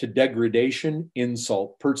distress, to degradation,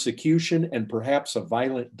 insult, persecution, and perhaps a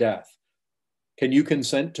violent death. Can you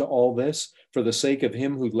consent to all this for the sake of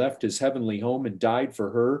him who left his heavenly home and died for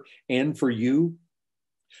her and for you?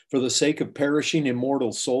 For the sake of perishing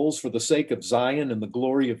immortal souls, for the sake of Zion and the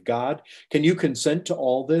glory of God? Can you consent to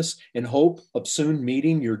all this in hope of soon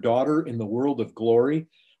meeting your daughter in the world of glory,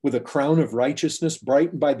 with a crown of righteousness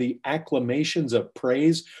brightened by the acclamations of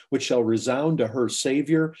praise which shall resound to her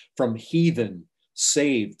Savior, from heathen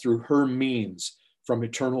saved through her means from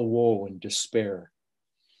eternal woe and despair?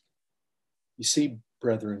 You see,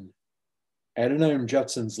 brethren, Adoniram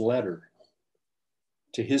Judson's letter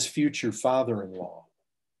to his future father-in-law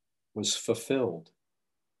was fulfilled.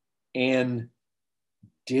 Anne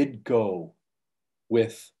did go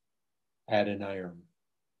with Adoniram,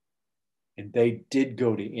 and they did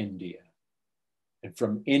go to India. And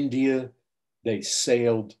from India, they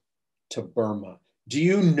sailed to Burma. Do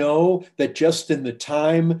you know that just in the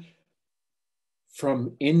time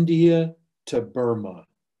from India to Burma,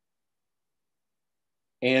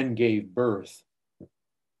 Anne gave birth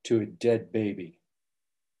to a dead baby?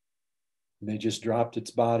 And they just dropped its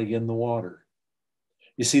body in the water.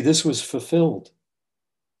 You see, this was fulfilled.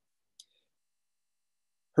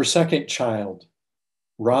 Her second child,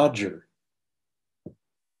 Roger,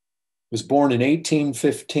 was born in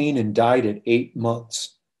 1815 and died at 8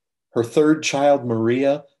 months. Her third child,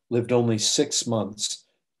 Maria, lived only 6 months,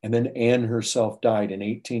 and then Anne herself died in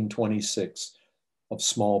 1826 of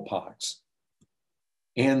smallpox.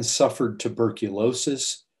 Anne suffered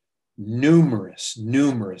tuberculosis,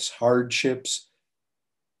 numerous hardships,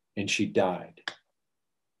 and she died.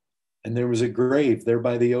 And there was a grave there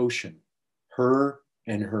by the ocean, her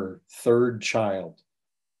and her third child,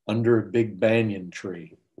 under a big banyan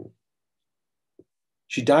tree.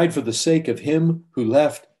 She died for the sake of him who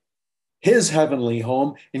left his heavenly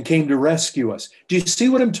home and came to rescue us. Do you see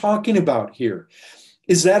what I'm talking about here?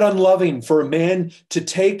 Is that unloving for a man to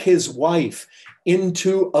take his wife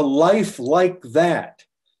into a life like that?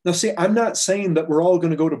 Now, see, I'm not saying that we're all going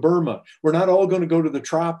to go to Burma. We're not all going to go to the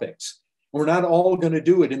tropics. We're not all going to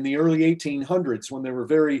do it in the early 1800s when there were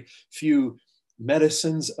very few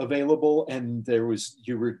medicines available and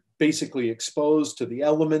you were basically exposed to the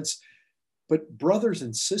elements. But brothers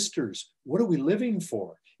and sisters, what are we living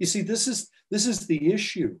for? You see, this is the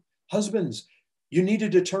issue. Husbands, you need to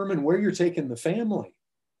determine where you're taking the family.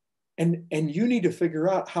 And you need to figure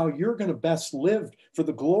out how you're going to best live for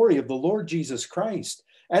the glory of the Lord Jesus Christ.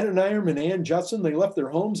 Adoniram and Anne Judson, they left their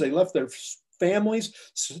homes, they left their families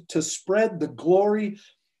to spread the glory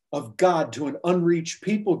of God to an unreached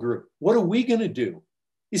people group. What are we going to do?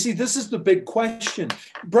 You see, this is the big question.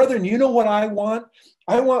 Brethren, you know what I want?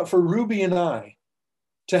 I want for Ruby and I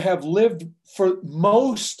to have lived for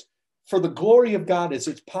the glory of God as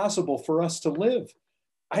it's possible for us to live.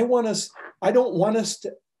 I don't want us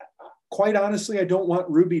to, quite honestly, I don't want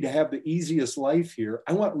Ruby to have the easiest life here.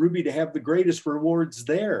 I want Ruby to have the greatest rewards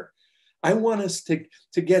there. I want us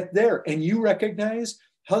to get there. And you recognize,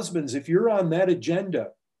 husbands, if you're on that agenda,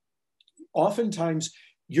 oftentimes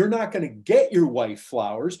you're not going to get your wife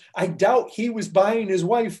flowers. I doubt he was buying his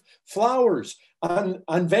wife flowers on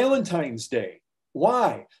Valentine's Day.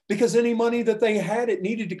 Why? Because any money that they had, it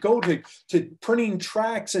needed to go to printing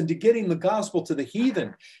tracts and to getting the gospel to the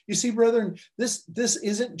heathen. You see, brethren, this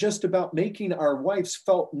isn't just about making our wives'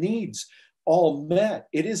 felt needs all met.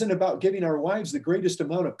 It isn't about giving our wives the greatest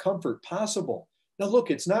amount of comfort possible. Now,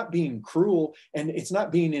 look, it's not being cruel and it's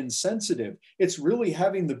not being insensitive. It's really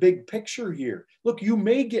having the big picture here. Look, you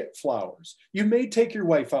may get flowers. You may take your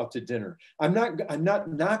wife out to dinner. I'm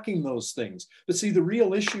not knocking those things. But see, the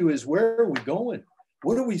real issue is, where are we going?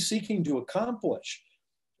 What are we seeking to accomplish?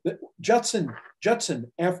 Judson,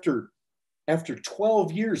 after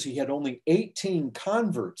 12 years, he had only 18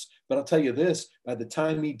 converts. But I'll tell you this, by the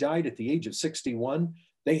time he died at the age of 61,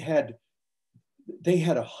 they had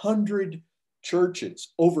 100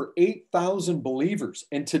 churches, over 8,000 believers.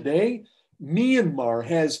 And today, Myanmar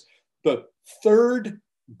has the third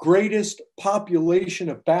greatest population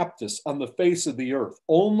of Baptists on the face of the earth.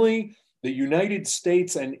 Only the United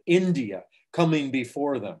States and India coming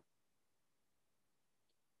before them.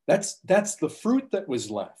 That's the fruit that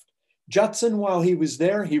was left. Judson, while he was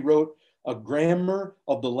there, he wrote a grammar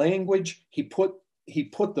of the language. He put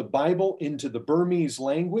the Bible into the Burmese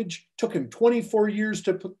language. Took him 24 years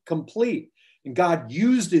to complete. And God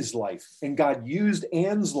used his life, and God used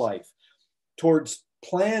Anne's life towards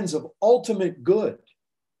plans of ultimate good.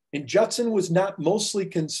 And Judson was not mostly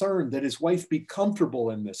concerned that his wife be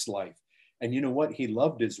comfortable in this life. And you know what? He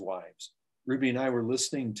loved his wives. Ruby and I were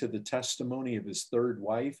listening to the testimony of his third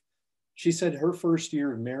wife. She said her first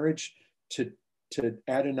year of marriage to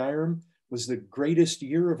Adoniram was the greatest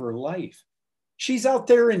year of her life. She's out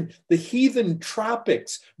there in the heathen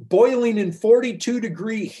tropics, boiling in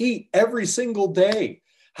 42-degree heat every single day,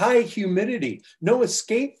 high humidity, no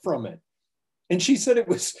escape from it. And she said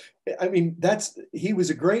he was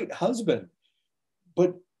a great husband.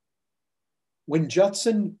 But when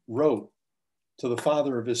Judson wrote to the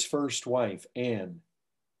father of his first wife, Anne,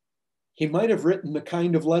 he might have written the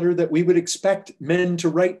kind of letter that we would expect men to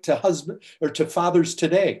write to husbands or to fathers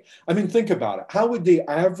today. I mean, think about it. How would the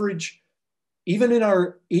average, even in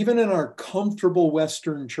our comfortable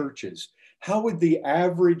Western churches, how would the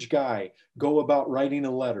average guy go about writing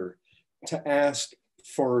a letter to ask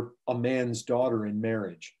for a man's daughter in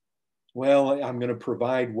marriage? Well, I'm going to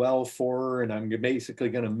provide well for her, and I'm basically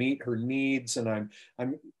going to meet her needs. And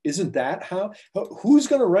isn't that who's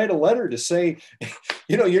going to write a letter to say,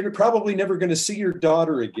 you're probably never going to see your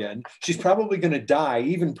daughter again. She's probably going to die,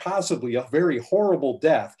 even possibly a very horrible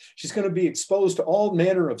death. She's going to be exposed to all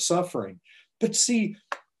manner of suffering. But see,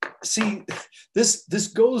 this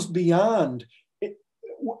goes beyond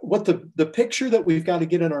what the picture that we've got to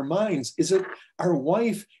get in our minds is that our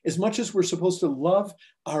wife, as much as we're supposed to love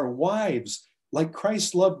our wives like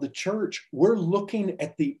Christ loved the church, we're looking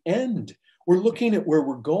at the end. We're looking at where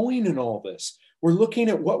we're going in all this. We're looking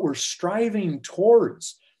at what we're striving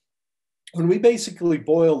towards. When we basically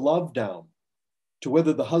boil love down to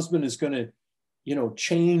whether the husband is going to,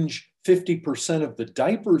 change 50% of the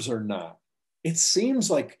diapers or not, it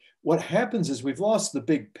seems like what happens is we've lost the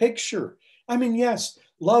big picture. I mean, yes,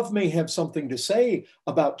 love may have something to say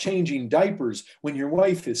about changing diapers when your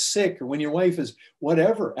wife is sick or when your wife is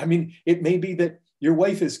whatever. I mean, it may be that your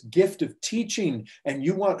wife is gift of teaching and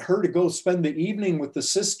you want her to go spend the evening with the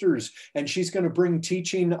sisters and she's going to bring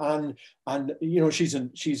teaching on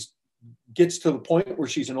she's gets to the point where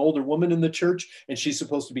she's an older woman in the church and she's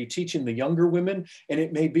supposed to be teaching the younger women. And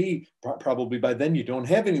it may be probably by then you don't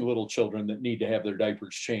have any little children that need to have their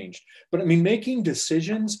diapers changed. But I mean, making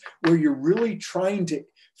decisions where you're really trying to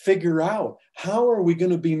figure out how are we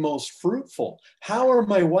going to be most fruitful? How are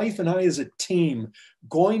my wife and I as a team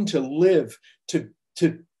going to live to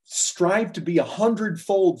strive to be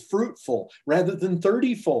 100-fold fruitful rather than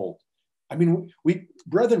 30-fold? I mean,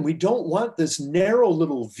 brethren, we don't want this narrow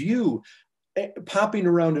little view popping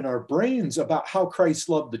around in our brains about how Christ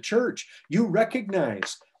loved the church. You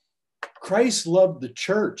recognize Christ loved the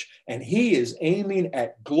church and he is aiming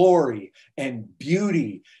at glory and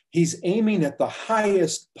beauty. He's aiming at the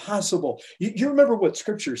highest possible. You remember what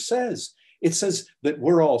scripture says. It says that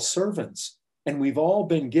we're all servants. And we've all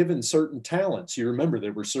been given certain talents. You remember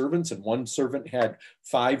there were servants and one servant had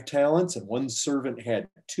 5 talents and one servant had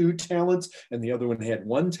 2 talents and the other one had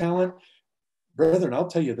 1 talent. Brethren, I'll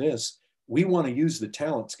tell you this, we want to use the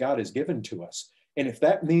talents God has given to us. And if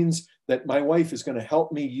that means that my wife is going to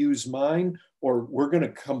help me use mine, or we're going to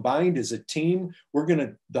combine as a team,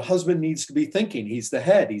 the husband needs to be thinking. He's the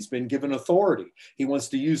head. He's been given authority. He wants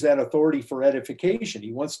to use that authority for edification.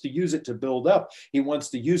 He wants to use it to build up. He wants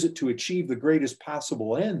to use it to achieve the greatest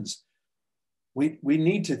possible ends. We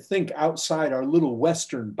need to think outside our little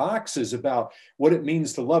Western boxes about what it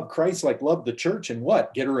means to love Christ like love the church and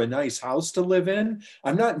what? Get her a nice house to live in?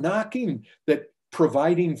 I'm not knocking that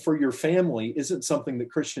providing for your family isn't something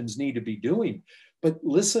that Christians need to be doing. But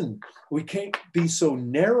listen, we can't be so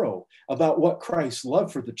narrow about what Christ's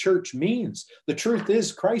love for the church means. The truth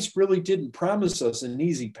is, Christ really didn't promise us an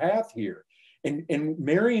easy path here. And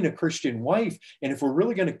marrying a Christian wife, and if we're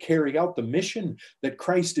really going to carry out the mission that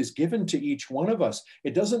Christ has given to each one of us,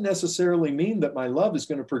 it doesn't necessarily mean that my love is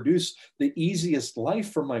going to produce the easiest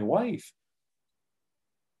life for my wife.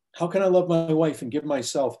 How can I love my wife and give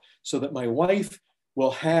myself so that my wife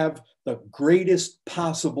will have the greatest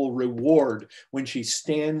possible reward when she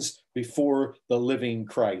stands before the living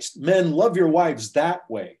Christ. Men, love your wives that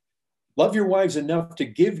way. Love your wives enough to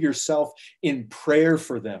give yourself in prayer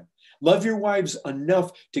for them. Love your wives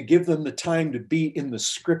enough to give them the time to be in the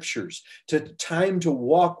scriptures, to time to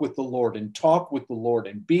walk with the Lord and talk with the Lord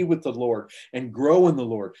and be with the Lord and grow in the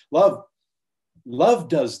Lord. Love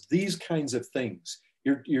does these kinds of things.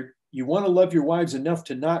 You want to love your wives enough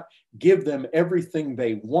to not give them everything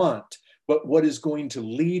they want, but what is going to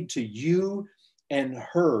lead to you and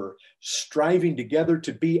her striving together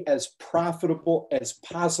to be as profitable as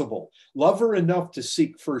possible. Love her enough to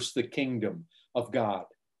seek first the kingdom of God,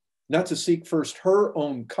 not to seek first her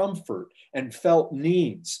own comfort and felt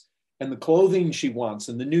needs and the clothing she wants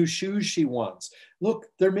and the new shoes she wants. Look,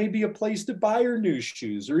 there may be a place to buy her new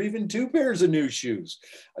shoes or even 2 pairs of new shoes.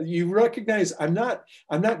 You recognize I'm not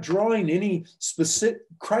drawing any specific.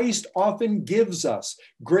 Christ often gives us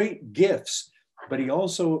great gifts, but he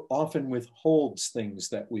also often withholds things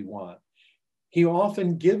that we want. He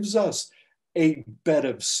often gives us a bed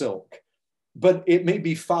of silk, but it may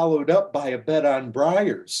be followed up by a bed on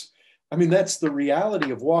briars. I mean, that's the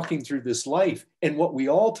reality of walking through this life. And what we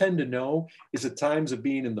all tend to know is the times of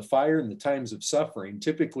being in the fire and the times of suffering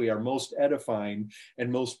typically are most edifying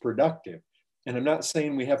and most productive. And I'm not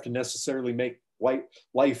saying we have to necessarily make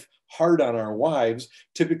life hard on our wives,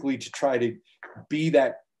 typically to try to be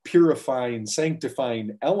that purifying,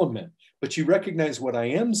 sanctifying element. But you recognize what I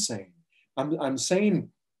am saying. I'm saying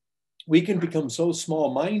we can become so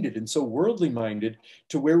small-minded and so worldly-minded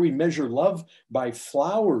to where we measure love by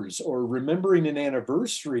flowers or remembering an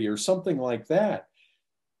anniversary or something like that.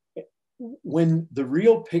 When the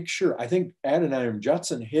real picture, I think Adoniram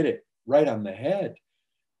Judson hit it right on the head.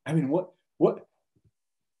 I mean, what,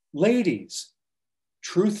 ladies,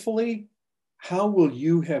 truthfully, how will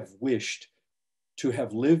you have wished to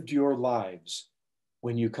have lived your lives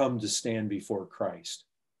when you come to stand before Christ?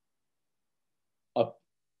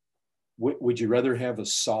 Would you rather have a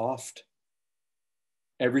soft,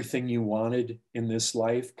 everything you wanted in this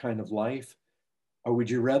life kind of life? Or would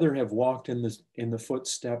you rather have walked in the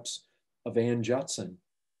footsteps of Ann Judson?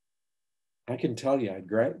 I can tell you,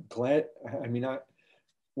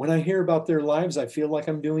 when I hear about their lives, I feel like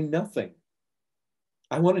I'm doing nothing.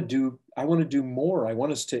 I want to do more. I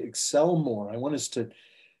want us to excel more. I want us to,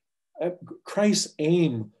 Christ's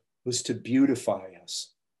aim was to beautify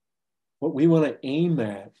us. What we want to aim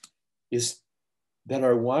at is that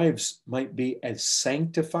our wives might be as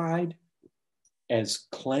sanctified, as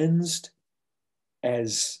cleansed,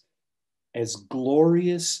 as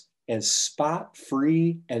glorious, as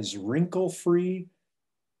spot-free, as wrinkle-free,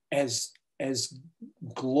 as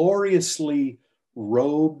gloriously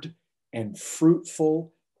robed and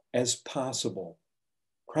fruitful as possible.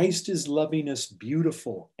 Christ is loving us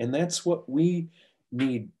beautiful, and that's what we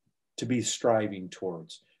need to be striving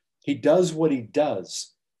towards. He does what he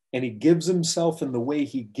does, and he gives himself in the way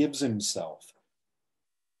he gives himself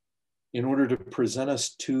in order to present us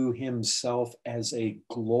to himself as a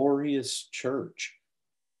glorious church.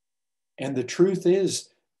 And the truth is,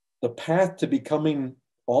 the path to becoming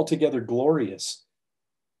altogether glorious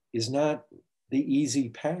is not the easy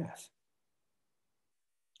path.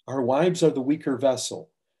 Our wives are the weaker vessel,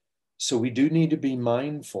 so we do need to be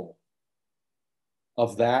mindful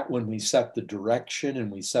of that when we set the direction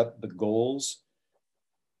and we set the goals.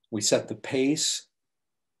 We set the pace,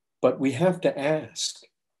 but we have to ask,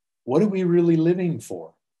 what are we really living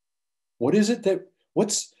for? What is it that,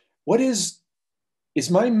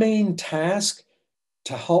 is my main task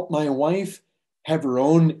to help my wife have her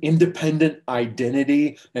own independent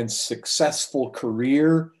identity and successful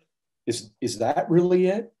career? Is that really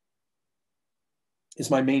it?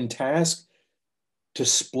 Is my main task to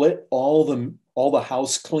split all the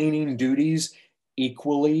house cleaning duties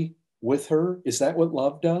equally with her? Is that what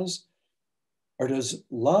love does? Or does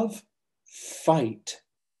love fight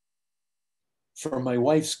for my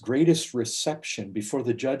wife's greatest reception before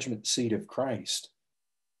the judgment seat of Christ?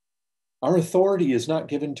 Our authority is not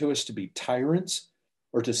given to us to be tyrants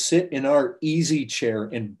or to sit in our easy chair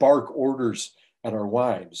and bark orders at our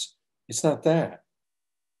wives. It's not that.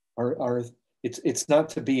 It's not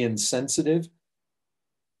to be insensitive.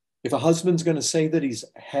 If a husband's going to say that he's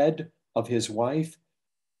head of his wife,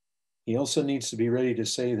 he also needs to be ready to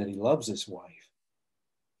say that he loves his wife.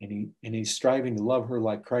 And he's striving to love her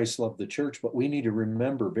like Christ loved the church. But we need to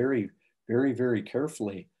remember very, very, very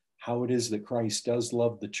carefully how it is that Christ does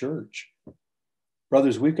love the church.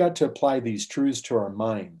 Brothers, we've got to apply these truths to our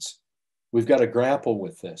minds. We've got to grapple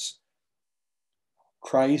with this.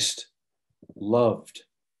 Christ loved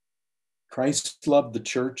the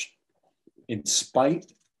church in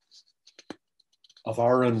spite of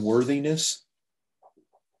our unworthiness.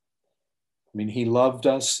 I mean, he loved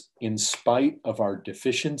us in spite of our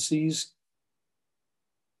deficiencies.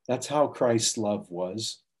 That's how Christ's love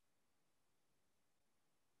was.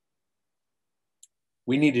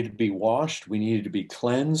 We needed to be washed. We needed to be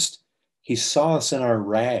cleansed. He saw us in our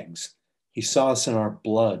rags. He saw us in our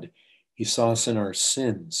blood. He saw us in our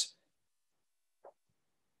sins.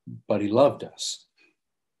 But he loved us.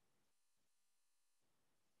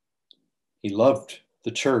 He loved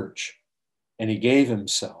the church, and he gave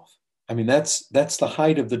himself. I mean, that's the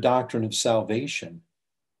height of the doctrine of salvation.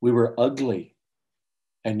 We were ugly,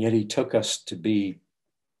 and yet he took us to be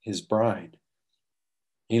his bride.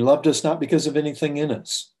 He loved us not because of anything in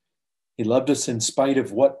us. He loved us in spite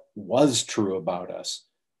of what was true about us.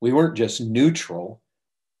 We weren't just neutral.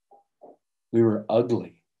 We were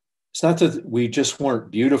ugly. It's not that we just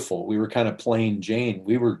weren't beautiful. We were kind of plain Jane.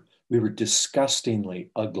 We were disgustingly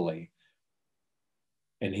ugly.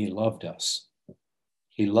 And he loved us.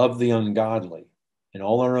 He loved the ungodly and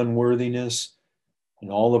all our unworthiness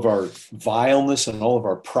and all of our vileness and all of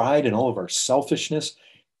our pride and all of our selfishness.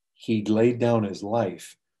 He laid down his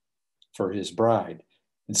life for his bride.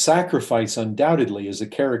 And sacrifice undoubtedly is a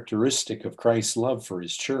characteristic of Christ's love for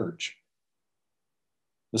his church.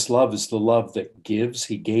 This love is the love that gives.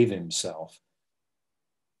 He gave himself.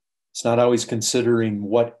 It's not always considering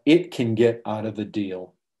what it can get out of the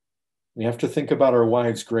deal. We have to think about our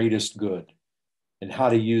wife's greatest good and how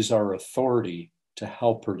to use our authority to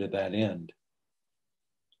help her to that end.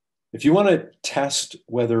 If you want to test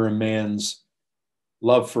whether a man's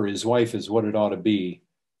love for his wife is what it ought to be,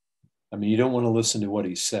 I mean, you don't want to listen to what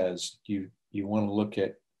he says. You want to look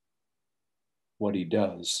at what he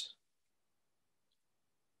does,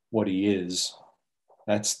 what he is.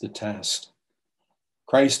 That's the test.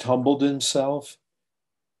 Christ humbled himself,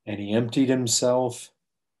 and he emptied himself,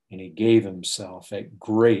 and he gave himself at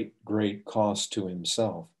great, great cost to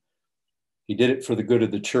himself. He did it for the good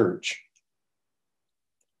of the church.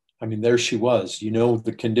 I mean, there she was. You know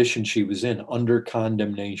the condition she was in, under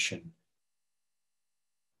condemnation,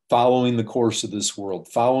 following the course of this world,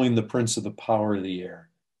 following the prince of the power of the air.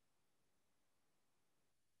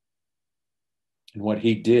 And what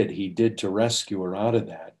he did to rescue her out of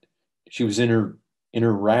that. She was in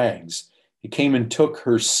her rags. He came and took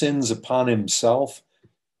her sins upon himself.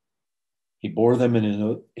 He bore them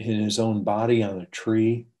in his own body on a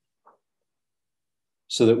tree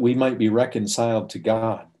so that we might be reconciled to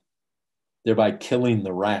God, thereby killing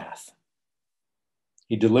the wrath.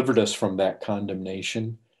 He delivered us from that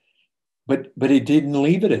condemnation, but he didn't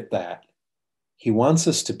leave it at that. He wants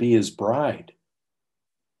us to be his bride.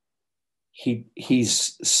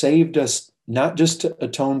 He's saved us not just to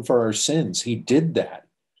atone for our sins. He did that.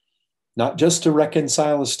 Not just to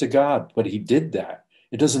reconcile us to God, but he did that.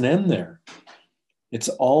 It doesn't end there. It's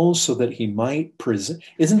all so that he might present.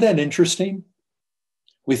 Isn't that interesting?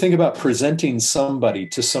 We think about presenting somebody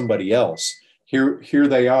to somebody else. Here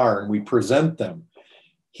they are, and we present them.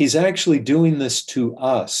 He's actually doing this to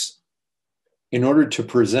us in order to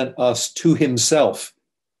present us to himself.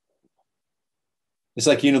 It's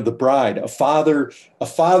like, the bride. A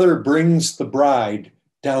father brings the bride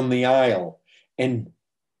down the aisle and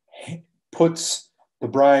puts the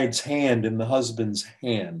bride's hand in the husband's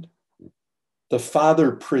hand. The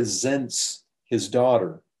father presents his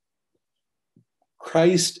daughter.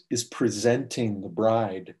 Christ is presenting the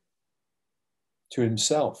bride to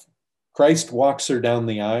himself. Christ walks her down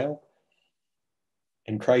the aisle,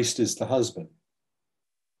 and Christ is the husband.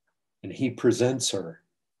 And he presents her.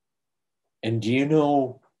 And do you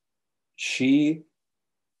know, she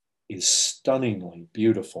is stunningly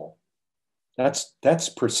beautiful. That's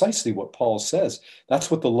precisely what Paul says.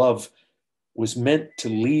 That's what the love was meant to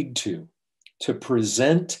lead to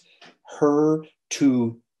present her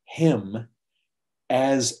to him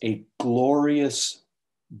as a glorious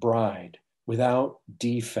bride without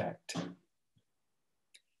defect.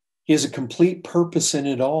 He has a complete purpose in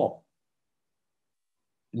it all.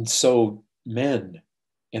 And so, men,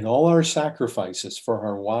 in all our sacrifices for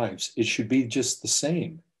our wives, it should be just the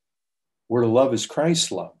same. We're to love as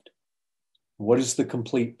Christ loved. What is the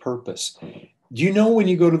complete purpose? Do you know when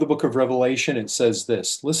you go to the book of Revelation, it says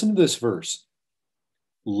this? Listen to this verse.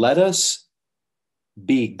 Let us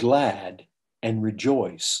be glad and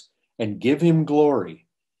rejoice and give him glory,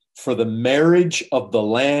 for the marriage of the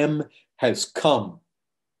Lamb has come.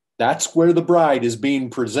 That's where the bride is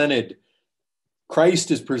being presented.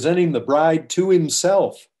 Christ is presenting the bride to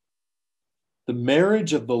himself. The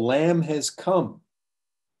marriage of the Lamb has come,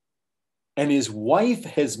 and his wife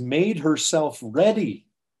has made herself ready.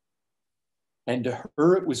 And to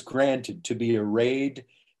her it was granted to be arrayed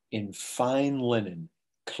in fine linen,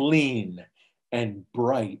 clean and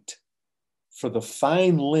bright. For the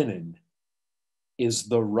fine linen is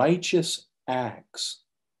the righteous acts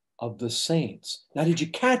of the saints. Now, did you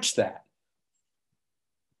catch that?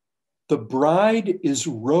 The bride is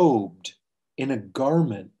robed in a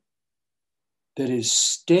garment that is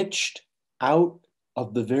stitched out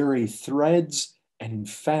of the very threads and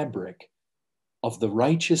fabric of the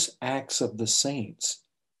righteous acts of the saints.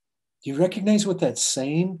 Do you recognize what that's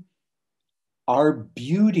saying? Our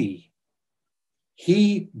beauty.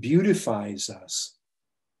 He beautifies us.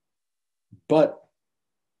 But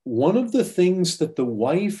one of the things that the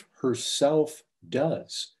wife herself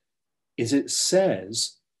does is it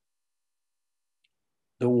says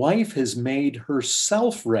the wife has made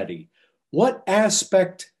herself ready. What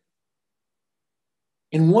aspect,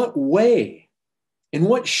 in what way, in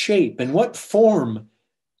what shape, in what form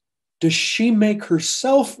does she make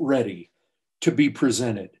herself ready to be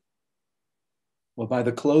presented? Well, by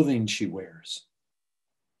the clothing she wears.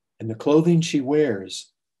 And the clothing she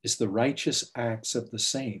wears is the righteous acts of the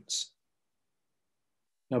saints.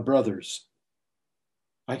 Now, brothers,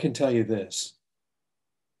 I can tell you this.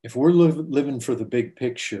 If we're living for the big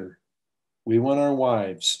picture, we want our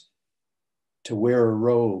wives to wear a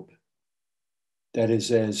robe that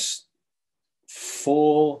is as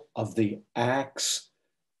full of the acts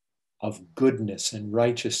of goodness and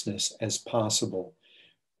righteousness as possible.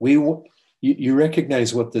 You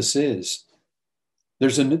recognize what this is.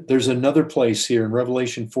 There's another place here in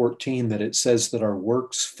Revelation 14 that it says that our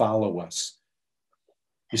works follow us.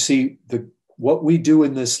 You see, what we do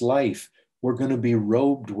in this life, we're going to be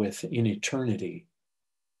robed with in eternity.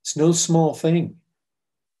 It's no small thing.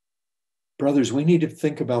 Brothers, we need to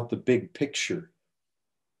think about the big picture.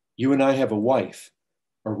 You and I have a wife,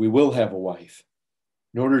 or we will have a wife,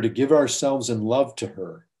 in order to give ourselves in love to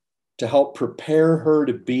her, to help prepare her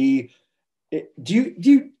to be. Do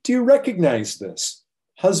you recognize this?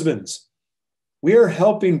 Husbands, we are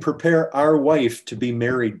helping prepare our wife to be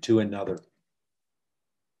married to another.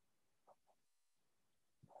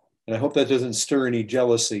 And I hope that doesn't stir any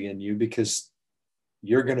jealousy in you, because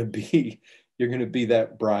you're going to be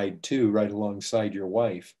that bride too, right alongside your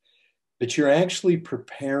wife. But you're actually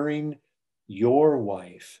preparing your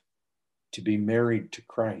wife to be married to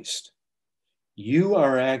Christ. You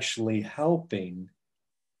are actually helping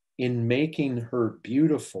in making her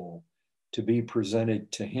beautiful to be presented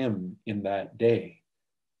to him in that day.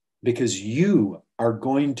 Because you are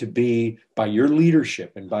going to be, by your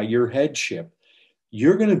leadership and by your headship,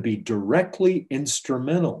 you're going to be directly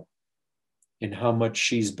instrumental in how much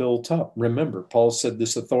she's built up. Remember, Paul said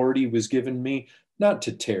this authority was given me not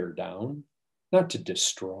to tear down, not to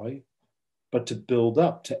destroy, but to build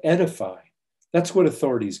up, to edify. That's what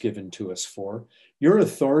authority is given to us for. Your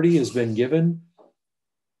authority has been given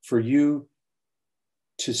for you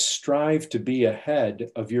to strive to be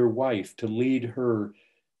ahead of your wife, to lead her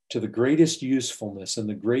to the greatest usefulness and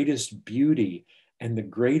the greatest beauty and the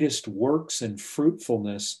greatest works and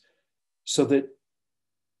fruitfulness, so that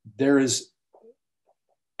there is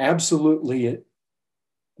absolutely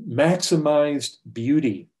maximized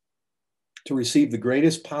beauty to receive the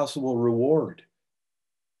greatest possible reward,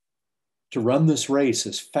 to run this race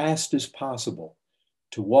as fast as possible,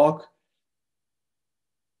 to walk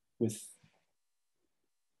with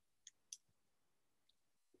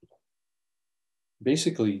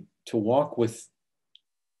basically to walk with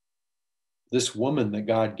this woman that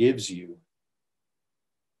God gives you,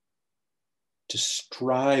 to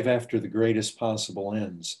strive after the greatest possible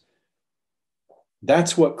ends.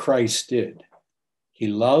 That's what Christ did. He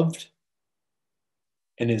loved,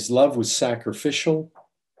 and his love was sacrificial,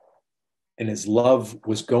 and his love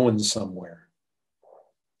was going somewhere.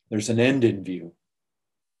 There's an end in view.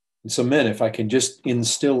 And so, men, if I can just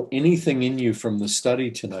instill anything in you from the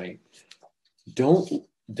study tonight,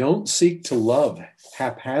 don't seek to love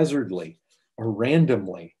haphazardly or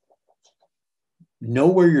randomly. Know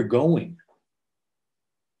where you're going.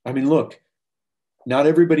 I mean, look, not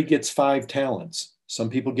everybody gets 5 talents. Some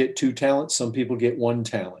people get 2 talents, some people get 1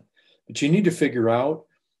 talent. But you need to figure out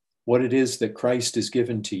what it is that Christ has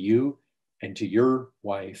given to you and to your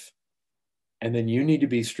wife. And then you need to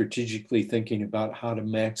be strategically thinking about how to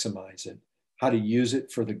maximize it, how to use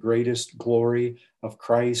it for the greatest glory of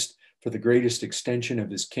Christ, for the greatest extension of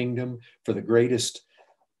his kingdom, for the greatest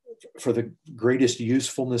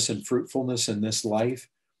usefulness and fruitfulness in this life.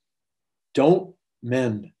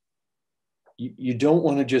 Men, you don't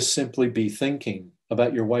want to just simply be thinking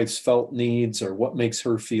about your wife's felt needs or what makes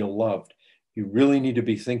her feel loved. You really need to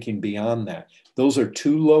be thinking beyond that. Those are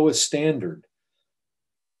too low a standard.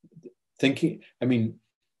 thinking, I mean,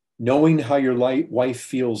 knowing how your wife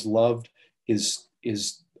feels loved is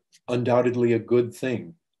undoubtedly a good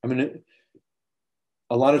thing. I mean,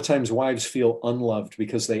 a lot of times wives feel unloved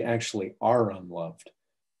because they actually are unloved,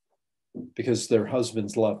 because their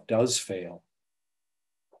husband's love does fail.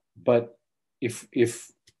 But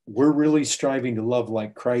if we're really striving to love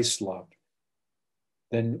like Christ loved,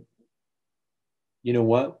 then you know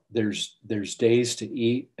what? There's days to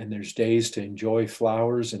eat, and there's days to enjoy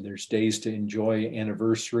flowers, and there's days to enjoy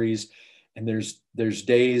anniversaries, and there's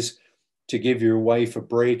days to give your wife a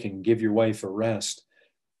break and give your wife a rest.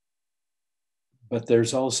 But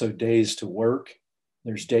there's also days to work.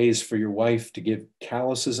 There's days for your wife to give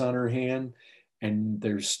calluses on her hand, and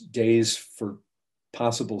there's days for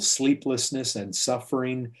possible sleeplessness and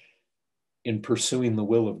suffering in pursuing the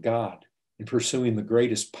will of God, in pursuing the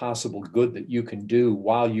greatest possible good that you can do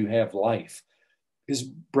while you have life. Because,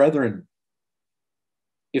 brethren,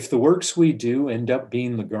 if the works we do end up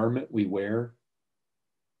being the garment we wear,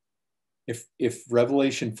 if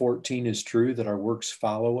Revelation 14 is true, that our works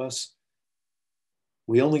follow us,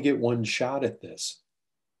 we only get one shot at this.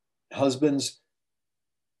 Husbands,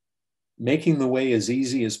 making the way as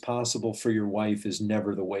easy as possible for your wife is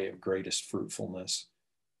never the way of greatest fruitfulness.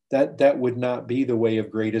 That would not be the way of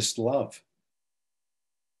greatest love.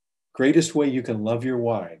 Greatest way you can love your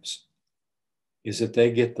wives is that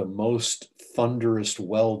they get the most thunderous,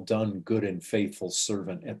 well done, good and faithful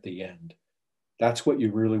servant at the end. That's what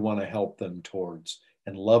you really want to help them towards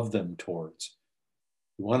and love them towards.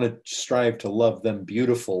 You want to strive to love them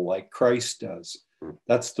beautiful like Christ does.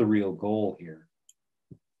 That's the real goal here.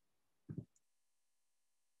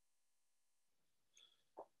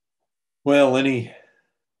 Well, any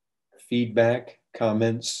feedback,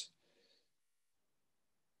 comments?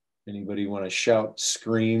 Anybody want to shout,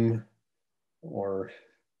 scream, or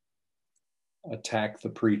attack the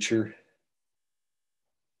preacher?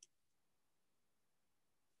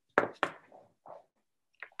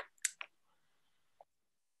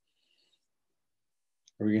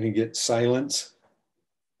 Are we going to get silence?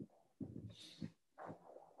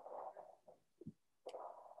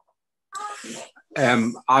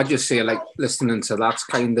 I just say, like, listening to that's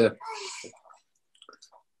kind of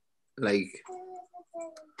like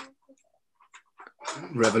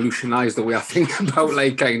revolutionized the way I think about,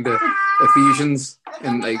 like, kind of Ephesians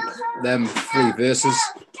and like them 3 verses.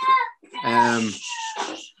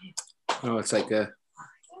 It's like the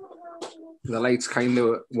lights kind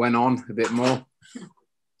of went on a bit more,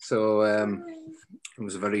 so it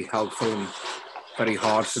was very helpful and very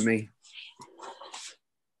hard for me.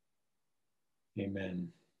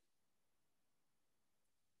 Amen.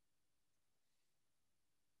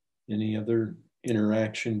 Any other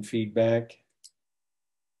interaction, feedback?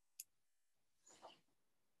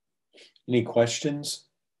 Any questions?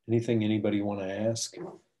 Anything anybody want to ask?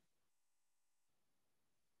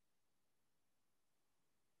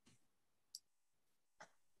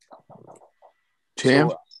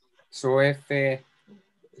 Tim? So if there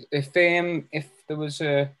was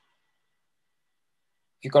if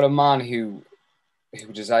you got a man who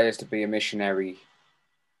desires to be a missionary,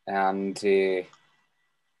 and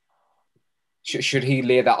should he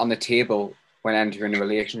lay that on the table when entering a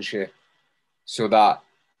relationship, so that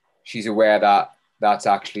she's aware that that's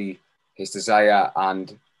actually his desire,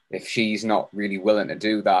 and if she's not really willing to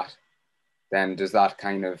do that, then does that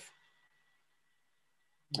kind of,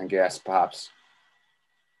 I guess, perhaps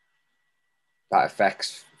that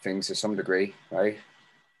affects things to some degree, right?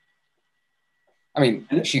 I mean,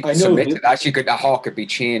 she could submit to that. Her heart could be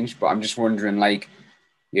changed, but I'm just wondering, like,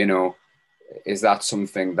 is that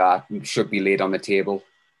something that should be laid on the table?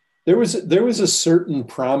 There was a certain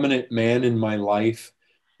prominent man in my life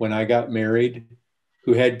when I got married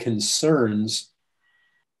who had concerns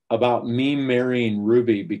about me marrying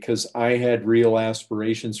Ruby because I had real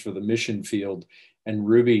aspirations for the mission field, and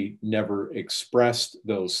Ruby never expressed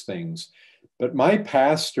those things. But my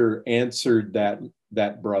pastor answered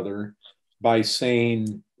that brother by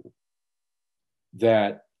saying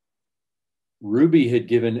that Ruby had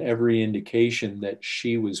given every indication that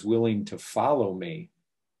she was willing to follow me.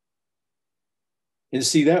 And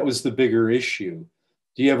see, that was the bigger issue.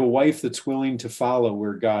 Do you have a wife that's willing to follow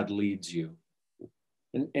where God leads you?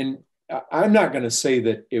 And I'm not going to say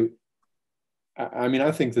that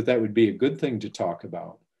I think that would be a good thing to talk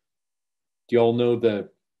about. Do you all know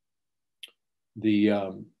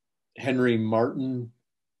the Henry Martin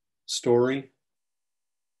story?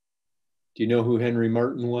 Do you know who Henry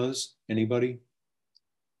Martin was? Anybody?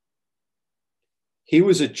 He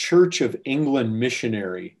was a Church of England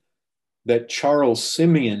missionary that Charles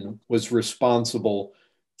Simeon was responsible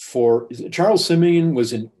for Charles Simeon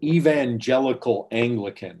was an evangelical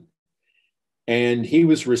Anglican, and he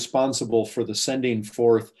was responsible for the sending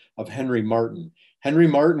forth of Henry Martyn. Henry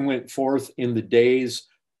Martyn went forth in the days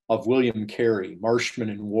of William Carey, Marshman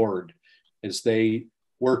and Ward, as they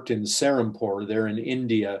worked in Serampore there in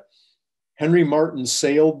India. Henry Martyn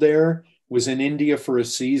sailed there, was in India for a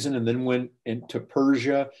season, and then went into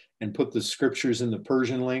Persia and put the scriptures in the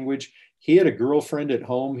Persian language. He had a girlfriend at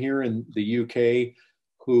home here in the UK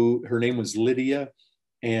who, her name was Lydia,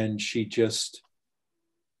 and she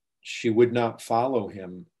would not follow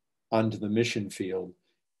him onto the mission field.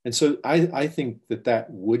 And so I think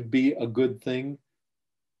that would be a good thing.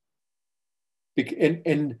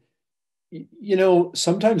 And you know,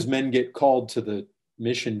 sometimes men get called to the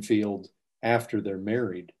mission field after they're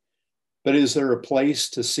married. But is there a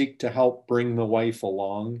place to seek to help bring the wife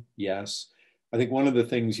along? Yes. I think one of the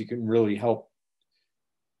things you can really help.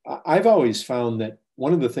 I've always found that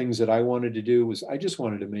one of the things that I wanted to do was I just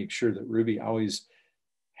wanted to make sure that Ruby always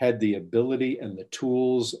had the ability and the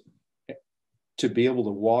tools to be able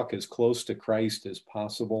to walk as close to Christ as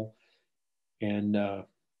possible. And,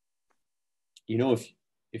 you know,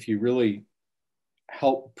 if you really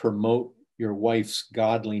help promote your wife's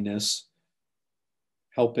godliness,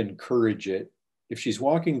 help encourage it. If she's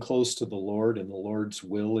walking close to the Lord and the Lord's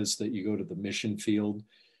will is that you go to the mission field,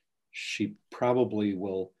 she probably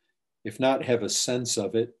will, if not have a sense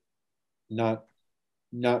of it, not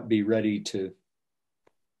be ready to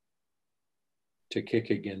kick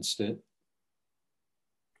against it.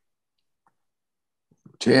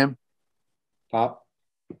 Tim? Pop?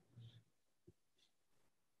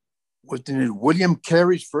 Wasn't it William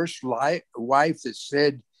Carey's first wife that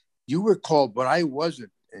said, "You were called, but I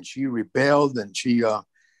wasn't," and she rebelled, and she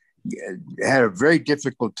had a very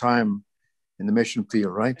difficult time in the mission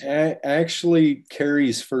field, right? Actually,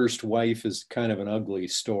 Carey's first wife is kind of an ugly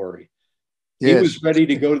story. Yes. He was ready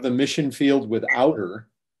to go to the mission field without her.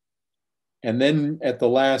 And then at the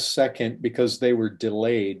last second, because they were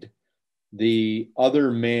delayed, the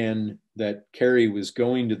other man that Carey was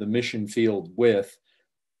going to the mission field with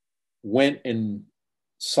went and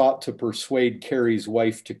sought to persuade Carey's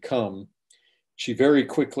wife to come. She very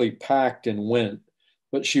quickly packed and went,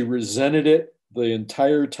 but she resented it the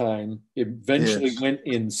entire time, eventually went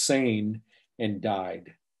insane and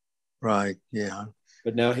died. Right, yeah.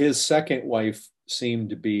 But now his second wife seemed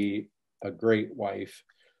to be a great wife.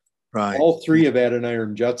 Right. All three of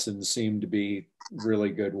Adoniram Judson seemed to be really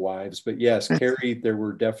good wives. But yes, Carey, there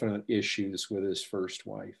were definite issues with his first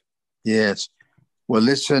wife. Yes. Well,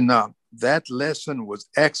 listen, that lesson was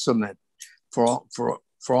excellent for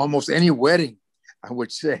almost any wedding, I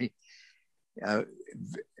would say.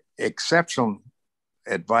 Exceptional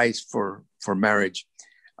advice for marriage.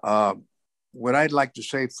 What I'd like to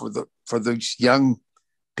say for these young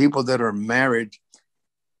people that are married,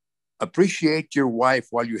 appreciate your wife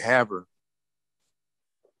while you have her,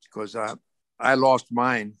 because I lost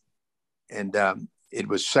mine, and it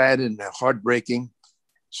was sad and heartbreaking.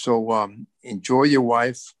 So enjoy your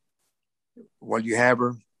wife while you have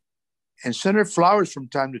her, and send her flowers from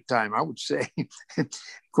time to time, I would say.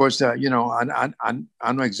 Of course, you know,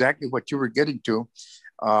 I know exactly what you were getting to.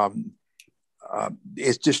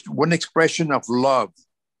 It's just one expression of love.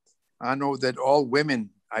 I know that all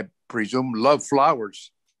women, I presume, love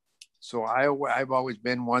flowers. So I've always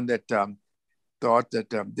been one that thought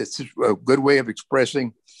that this is a good way of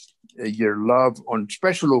expressing your love on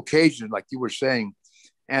special occasions, like you were saying,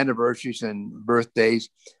 anniversaries and birthdays,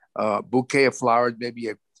 bouquet of flowers, maybe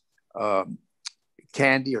a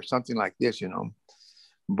candy or something like this, you know.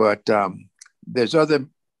 But there's other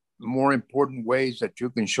more important ways that you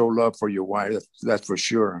can show love for your wife. That's for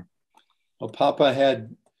sure. Well, Papa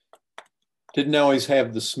didn't always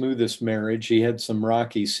have the smoothest marriage. He had some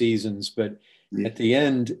rocky seasons, but at the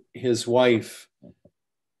end, his wife,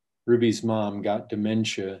 Ruby's mom, got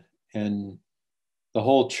dementia, and the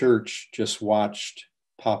whole church just watched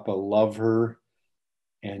Papa love her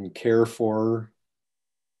and care for her.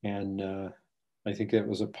 And I think that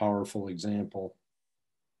was a powerful example.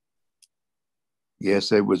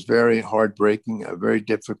 Yes, it was very heartbreaking, a very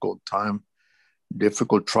difficult time,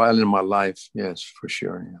 difficult trial in my life. Yes, for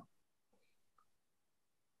sure. Yeah.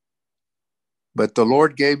 But the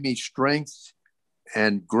Lord gave me strength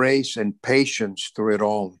and grace and patience through it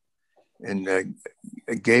all, and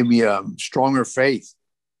it gave me a stronger faith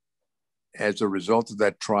as a result of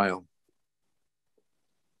that trial.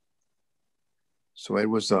 So it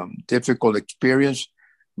was a difficult experience,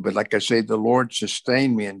 but like I say, the Lord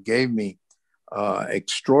sustained me and gave me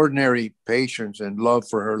extraordinary patience and love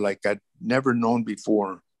for her like I'd never known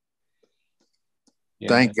before. Yeah.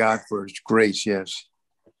 Thank God for his grace, yes.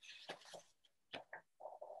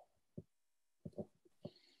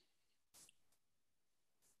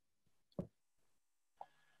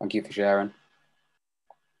 Thank you for sharing.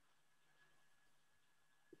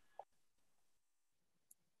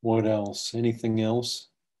 What else? Anything else?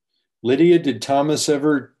 Lydia, did Thomas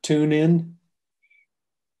ever tune in?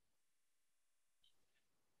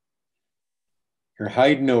 You're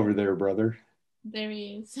hiding over there, brother. There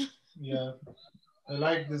he is. Yeah, I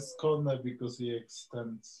like this corner because he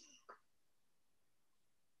extends.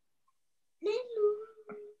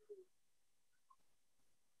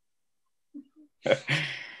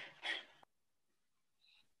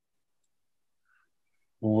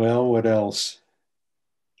 Well, what else?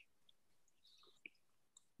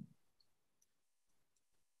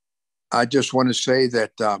 I just want to say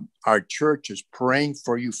that our church is praying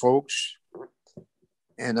for you folks.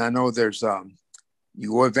 And I know there's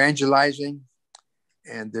you go evangelizing,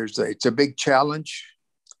 and it's a big challenge.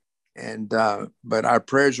 And but our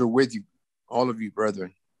prayers are with you, all of you,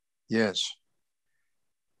 brethren. Yes.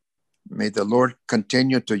 May the Lord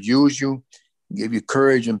continue to use you, give you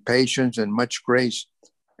courage and patience and much grace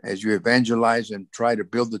as you evangelize and try to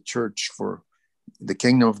build the church for the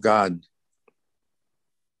kingdom of God.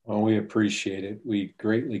 Well, we appreciate it. We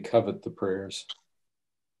greatly covet the prayers.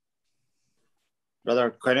 Brother,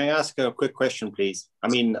 can I ask a quick question, please? I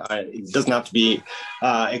mean, it doesn't have to be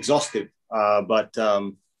exhaustive, but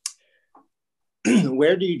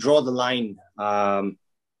where do you draw the line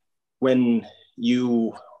when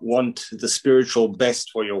you want the spiritual best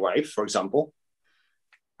for your wife, for example,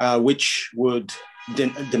 which would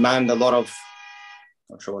demand a lot of,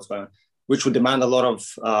 not sure what's going on, which would demand a lot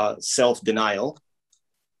of self-denial.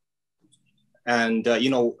 And,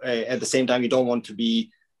 at the same time, you don't want to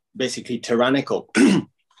be basically tyrannical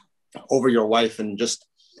over your wife and just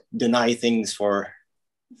deny things for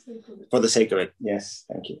the sake of it. Yes,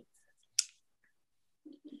 thank you.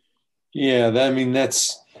 Yeah,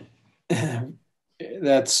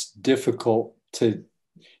 that's difficult to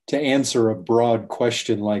answer a broad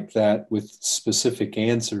question like that with specific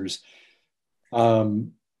answers,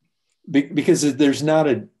 because there's not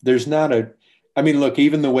a. I mean, look,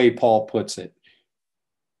 even the way Paul puts it,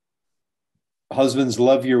 husbands,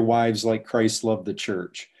 love your wives like Christ loved the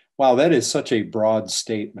church. Wow, that is such a broad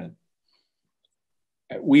statement.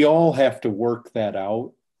 We all have to work that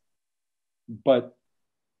out. But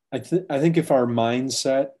I think if our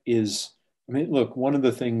mindset is, I mean, look, one of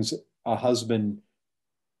the things a husband,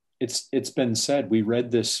 it's been said, we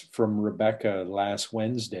read this from Rebecca last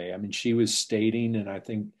Wednesday. I mean, she was stating, and I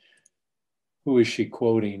think, who is she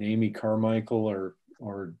quoting? Amy Carmichael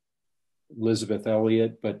or Elizabeth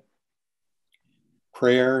Elliot? But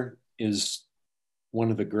prayer is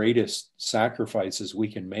one of the greatest sacrifices we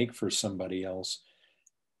can make for somebody else.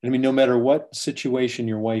 I mean, no matter what situation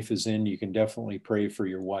your wife is in, you can definitely pray for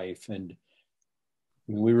your wife. And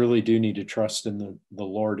I mean, we really do need to trust in the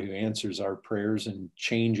Lord who answers our prayers and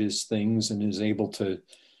changes things and is able to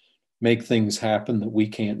make things happen that we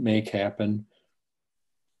can't make happen.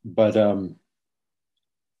 But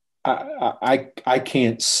I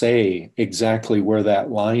can't say exactly where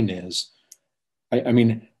that line is. I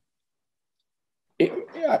mean,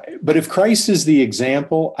 but if Christ is the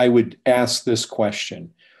example, I would ask this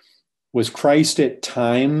question. Was Christ at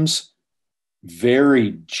times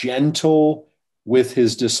very gentle with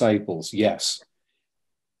his disciples? Yes.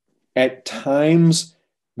 At times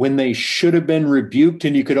when they should have been rebuked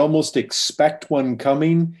and you could almost expect one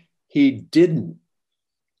coming, he didn't.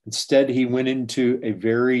 Instead, he went into a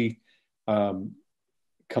very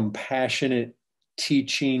compassionate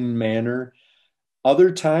teaching manner.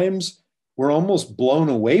 Other times, we're almost blown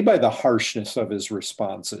away by the harshness of his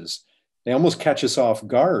responses. They almost catch us off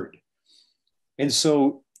guard. And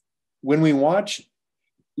so when we watch,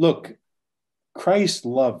 look, Christ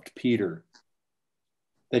loved Peter.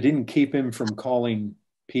 That didn't keep him from calling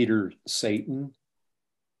Peter Satan.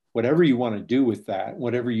 Whatever you want to do with that,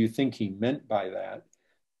 whatever you think he meant by that,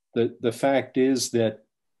 the fact is that,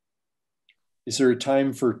 is there a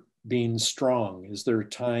time for being strong? Is there a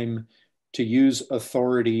time to use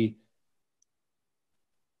authority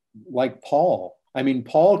like Paul? I mean,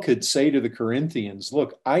 Paul could say to the Corinthians,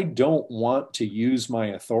 look, I don't want to use my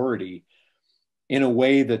authority in a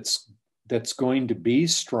way that's going to be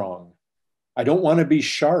strong. I don't want to be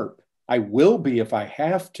sharp. I will be if I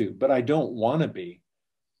have to, but I don't want to be.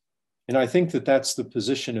 And I think that that's the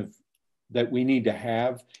position that we need to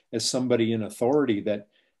have as somebody in authority, that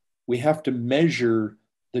we have to measure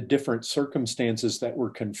the different circumstances that we're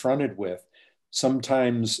confronted with.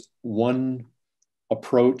 Sometimes one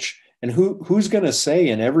approach, and who's going to say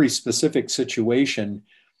in every specific situation,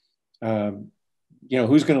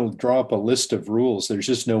 who's going to draw up a list of rules? There's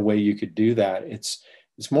just no way you could do that. It's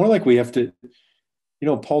more like we have to,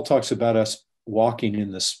 Paul talks about us walking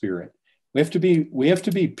in the Spirit. We have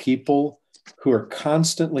to be people who are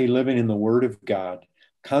constantly living in the Word of God,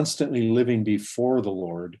 constantly living before the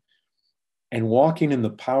Lord, and walking in the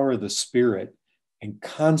power of the Spirit, and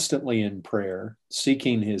constantly in prayer,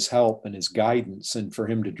 seeking his help and his guidance, and for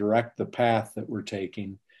him to direct the path that we're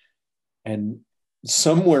taking. And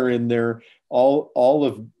somewhere in there, all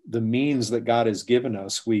of the means that God has given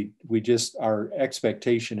us, we just, our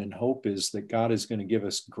expectation and hope is that God is going to give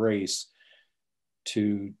us grace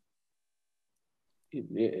to,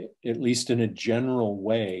 at least in a general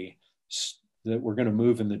way, that we're going to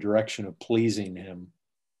move in the direction of pleasing him.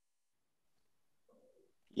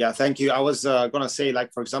 Yeah, thank you. I was going to say,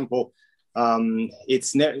 like, for example,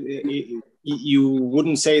 you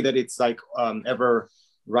wouldn't say that it's like ever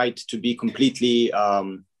right to be completely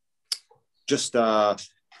just in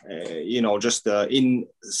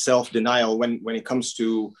self-denial when it comes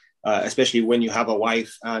to especially when you have a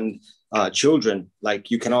wife and children.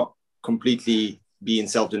 Like, you cannot completely be in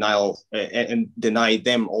self-denial and deny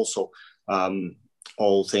them also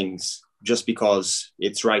all things just because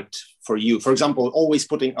it's right for you. For example, always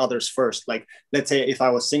putting others first. Like, let's say if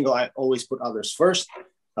I was single, I always put others first.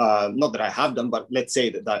 Not that I have done, but let's say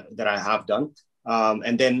that I have done.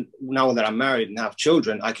 And then now that I'm married and have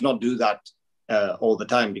children, I cannot do that all the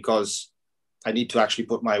time, because I need to actually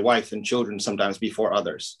put my wife and children sometimes before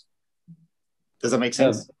others. Does that make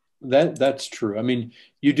sense? That's true. I mean,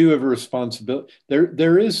 you do have a responsibility.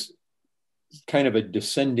 There is kind of a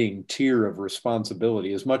descending tier of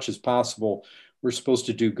responsibility. As much as possible, we're supposed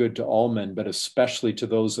to do good to all men, but especially to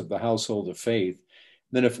those of the household of faith.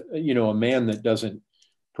 Then if, a man that doesn't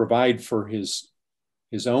provide for his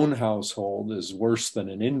own household is worse than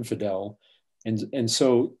an infidel. And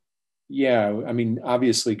so, yeah, I mean,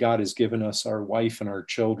 obviously God has given us our wife and our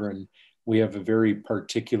children. We have a very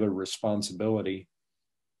particular responsibility.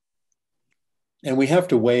 And we have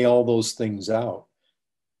to weigh all those things out.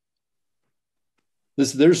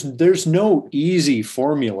 There's no easy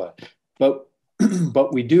formula, but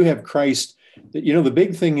we do have Christ. The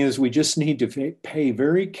big thing is we just need to pay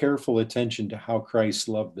very careful attention to how Christ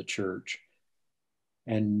loved the church.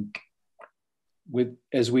 And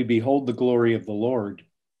as we behold the glory of the Lord,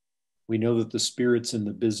 we know that the Spirit's in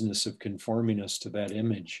the business of conforming us to that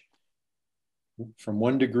image from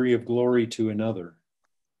one degree of glory to another.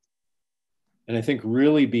 And I think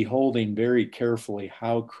really beholding very carefully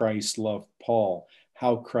how Christ loved Paul,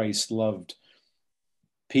 how Christ loved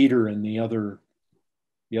Peter and the other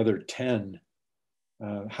 10,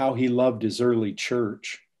 how he loved his early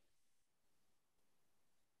church.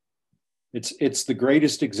 It's the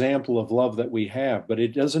greatest example of love that we have, but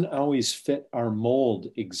it doesn't always fit our mold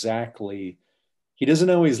exactly. He doesn't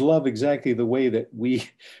always love exactly the way that we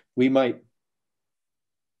might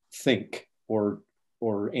think or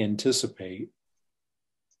anticipate.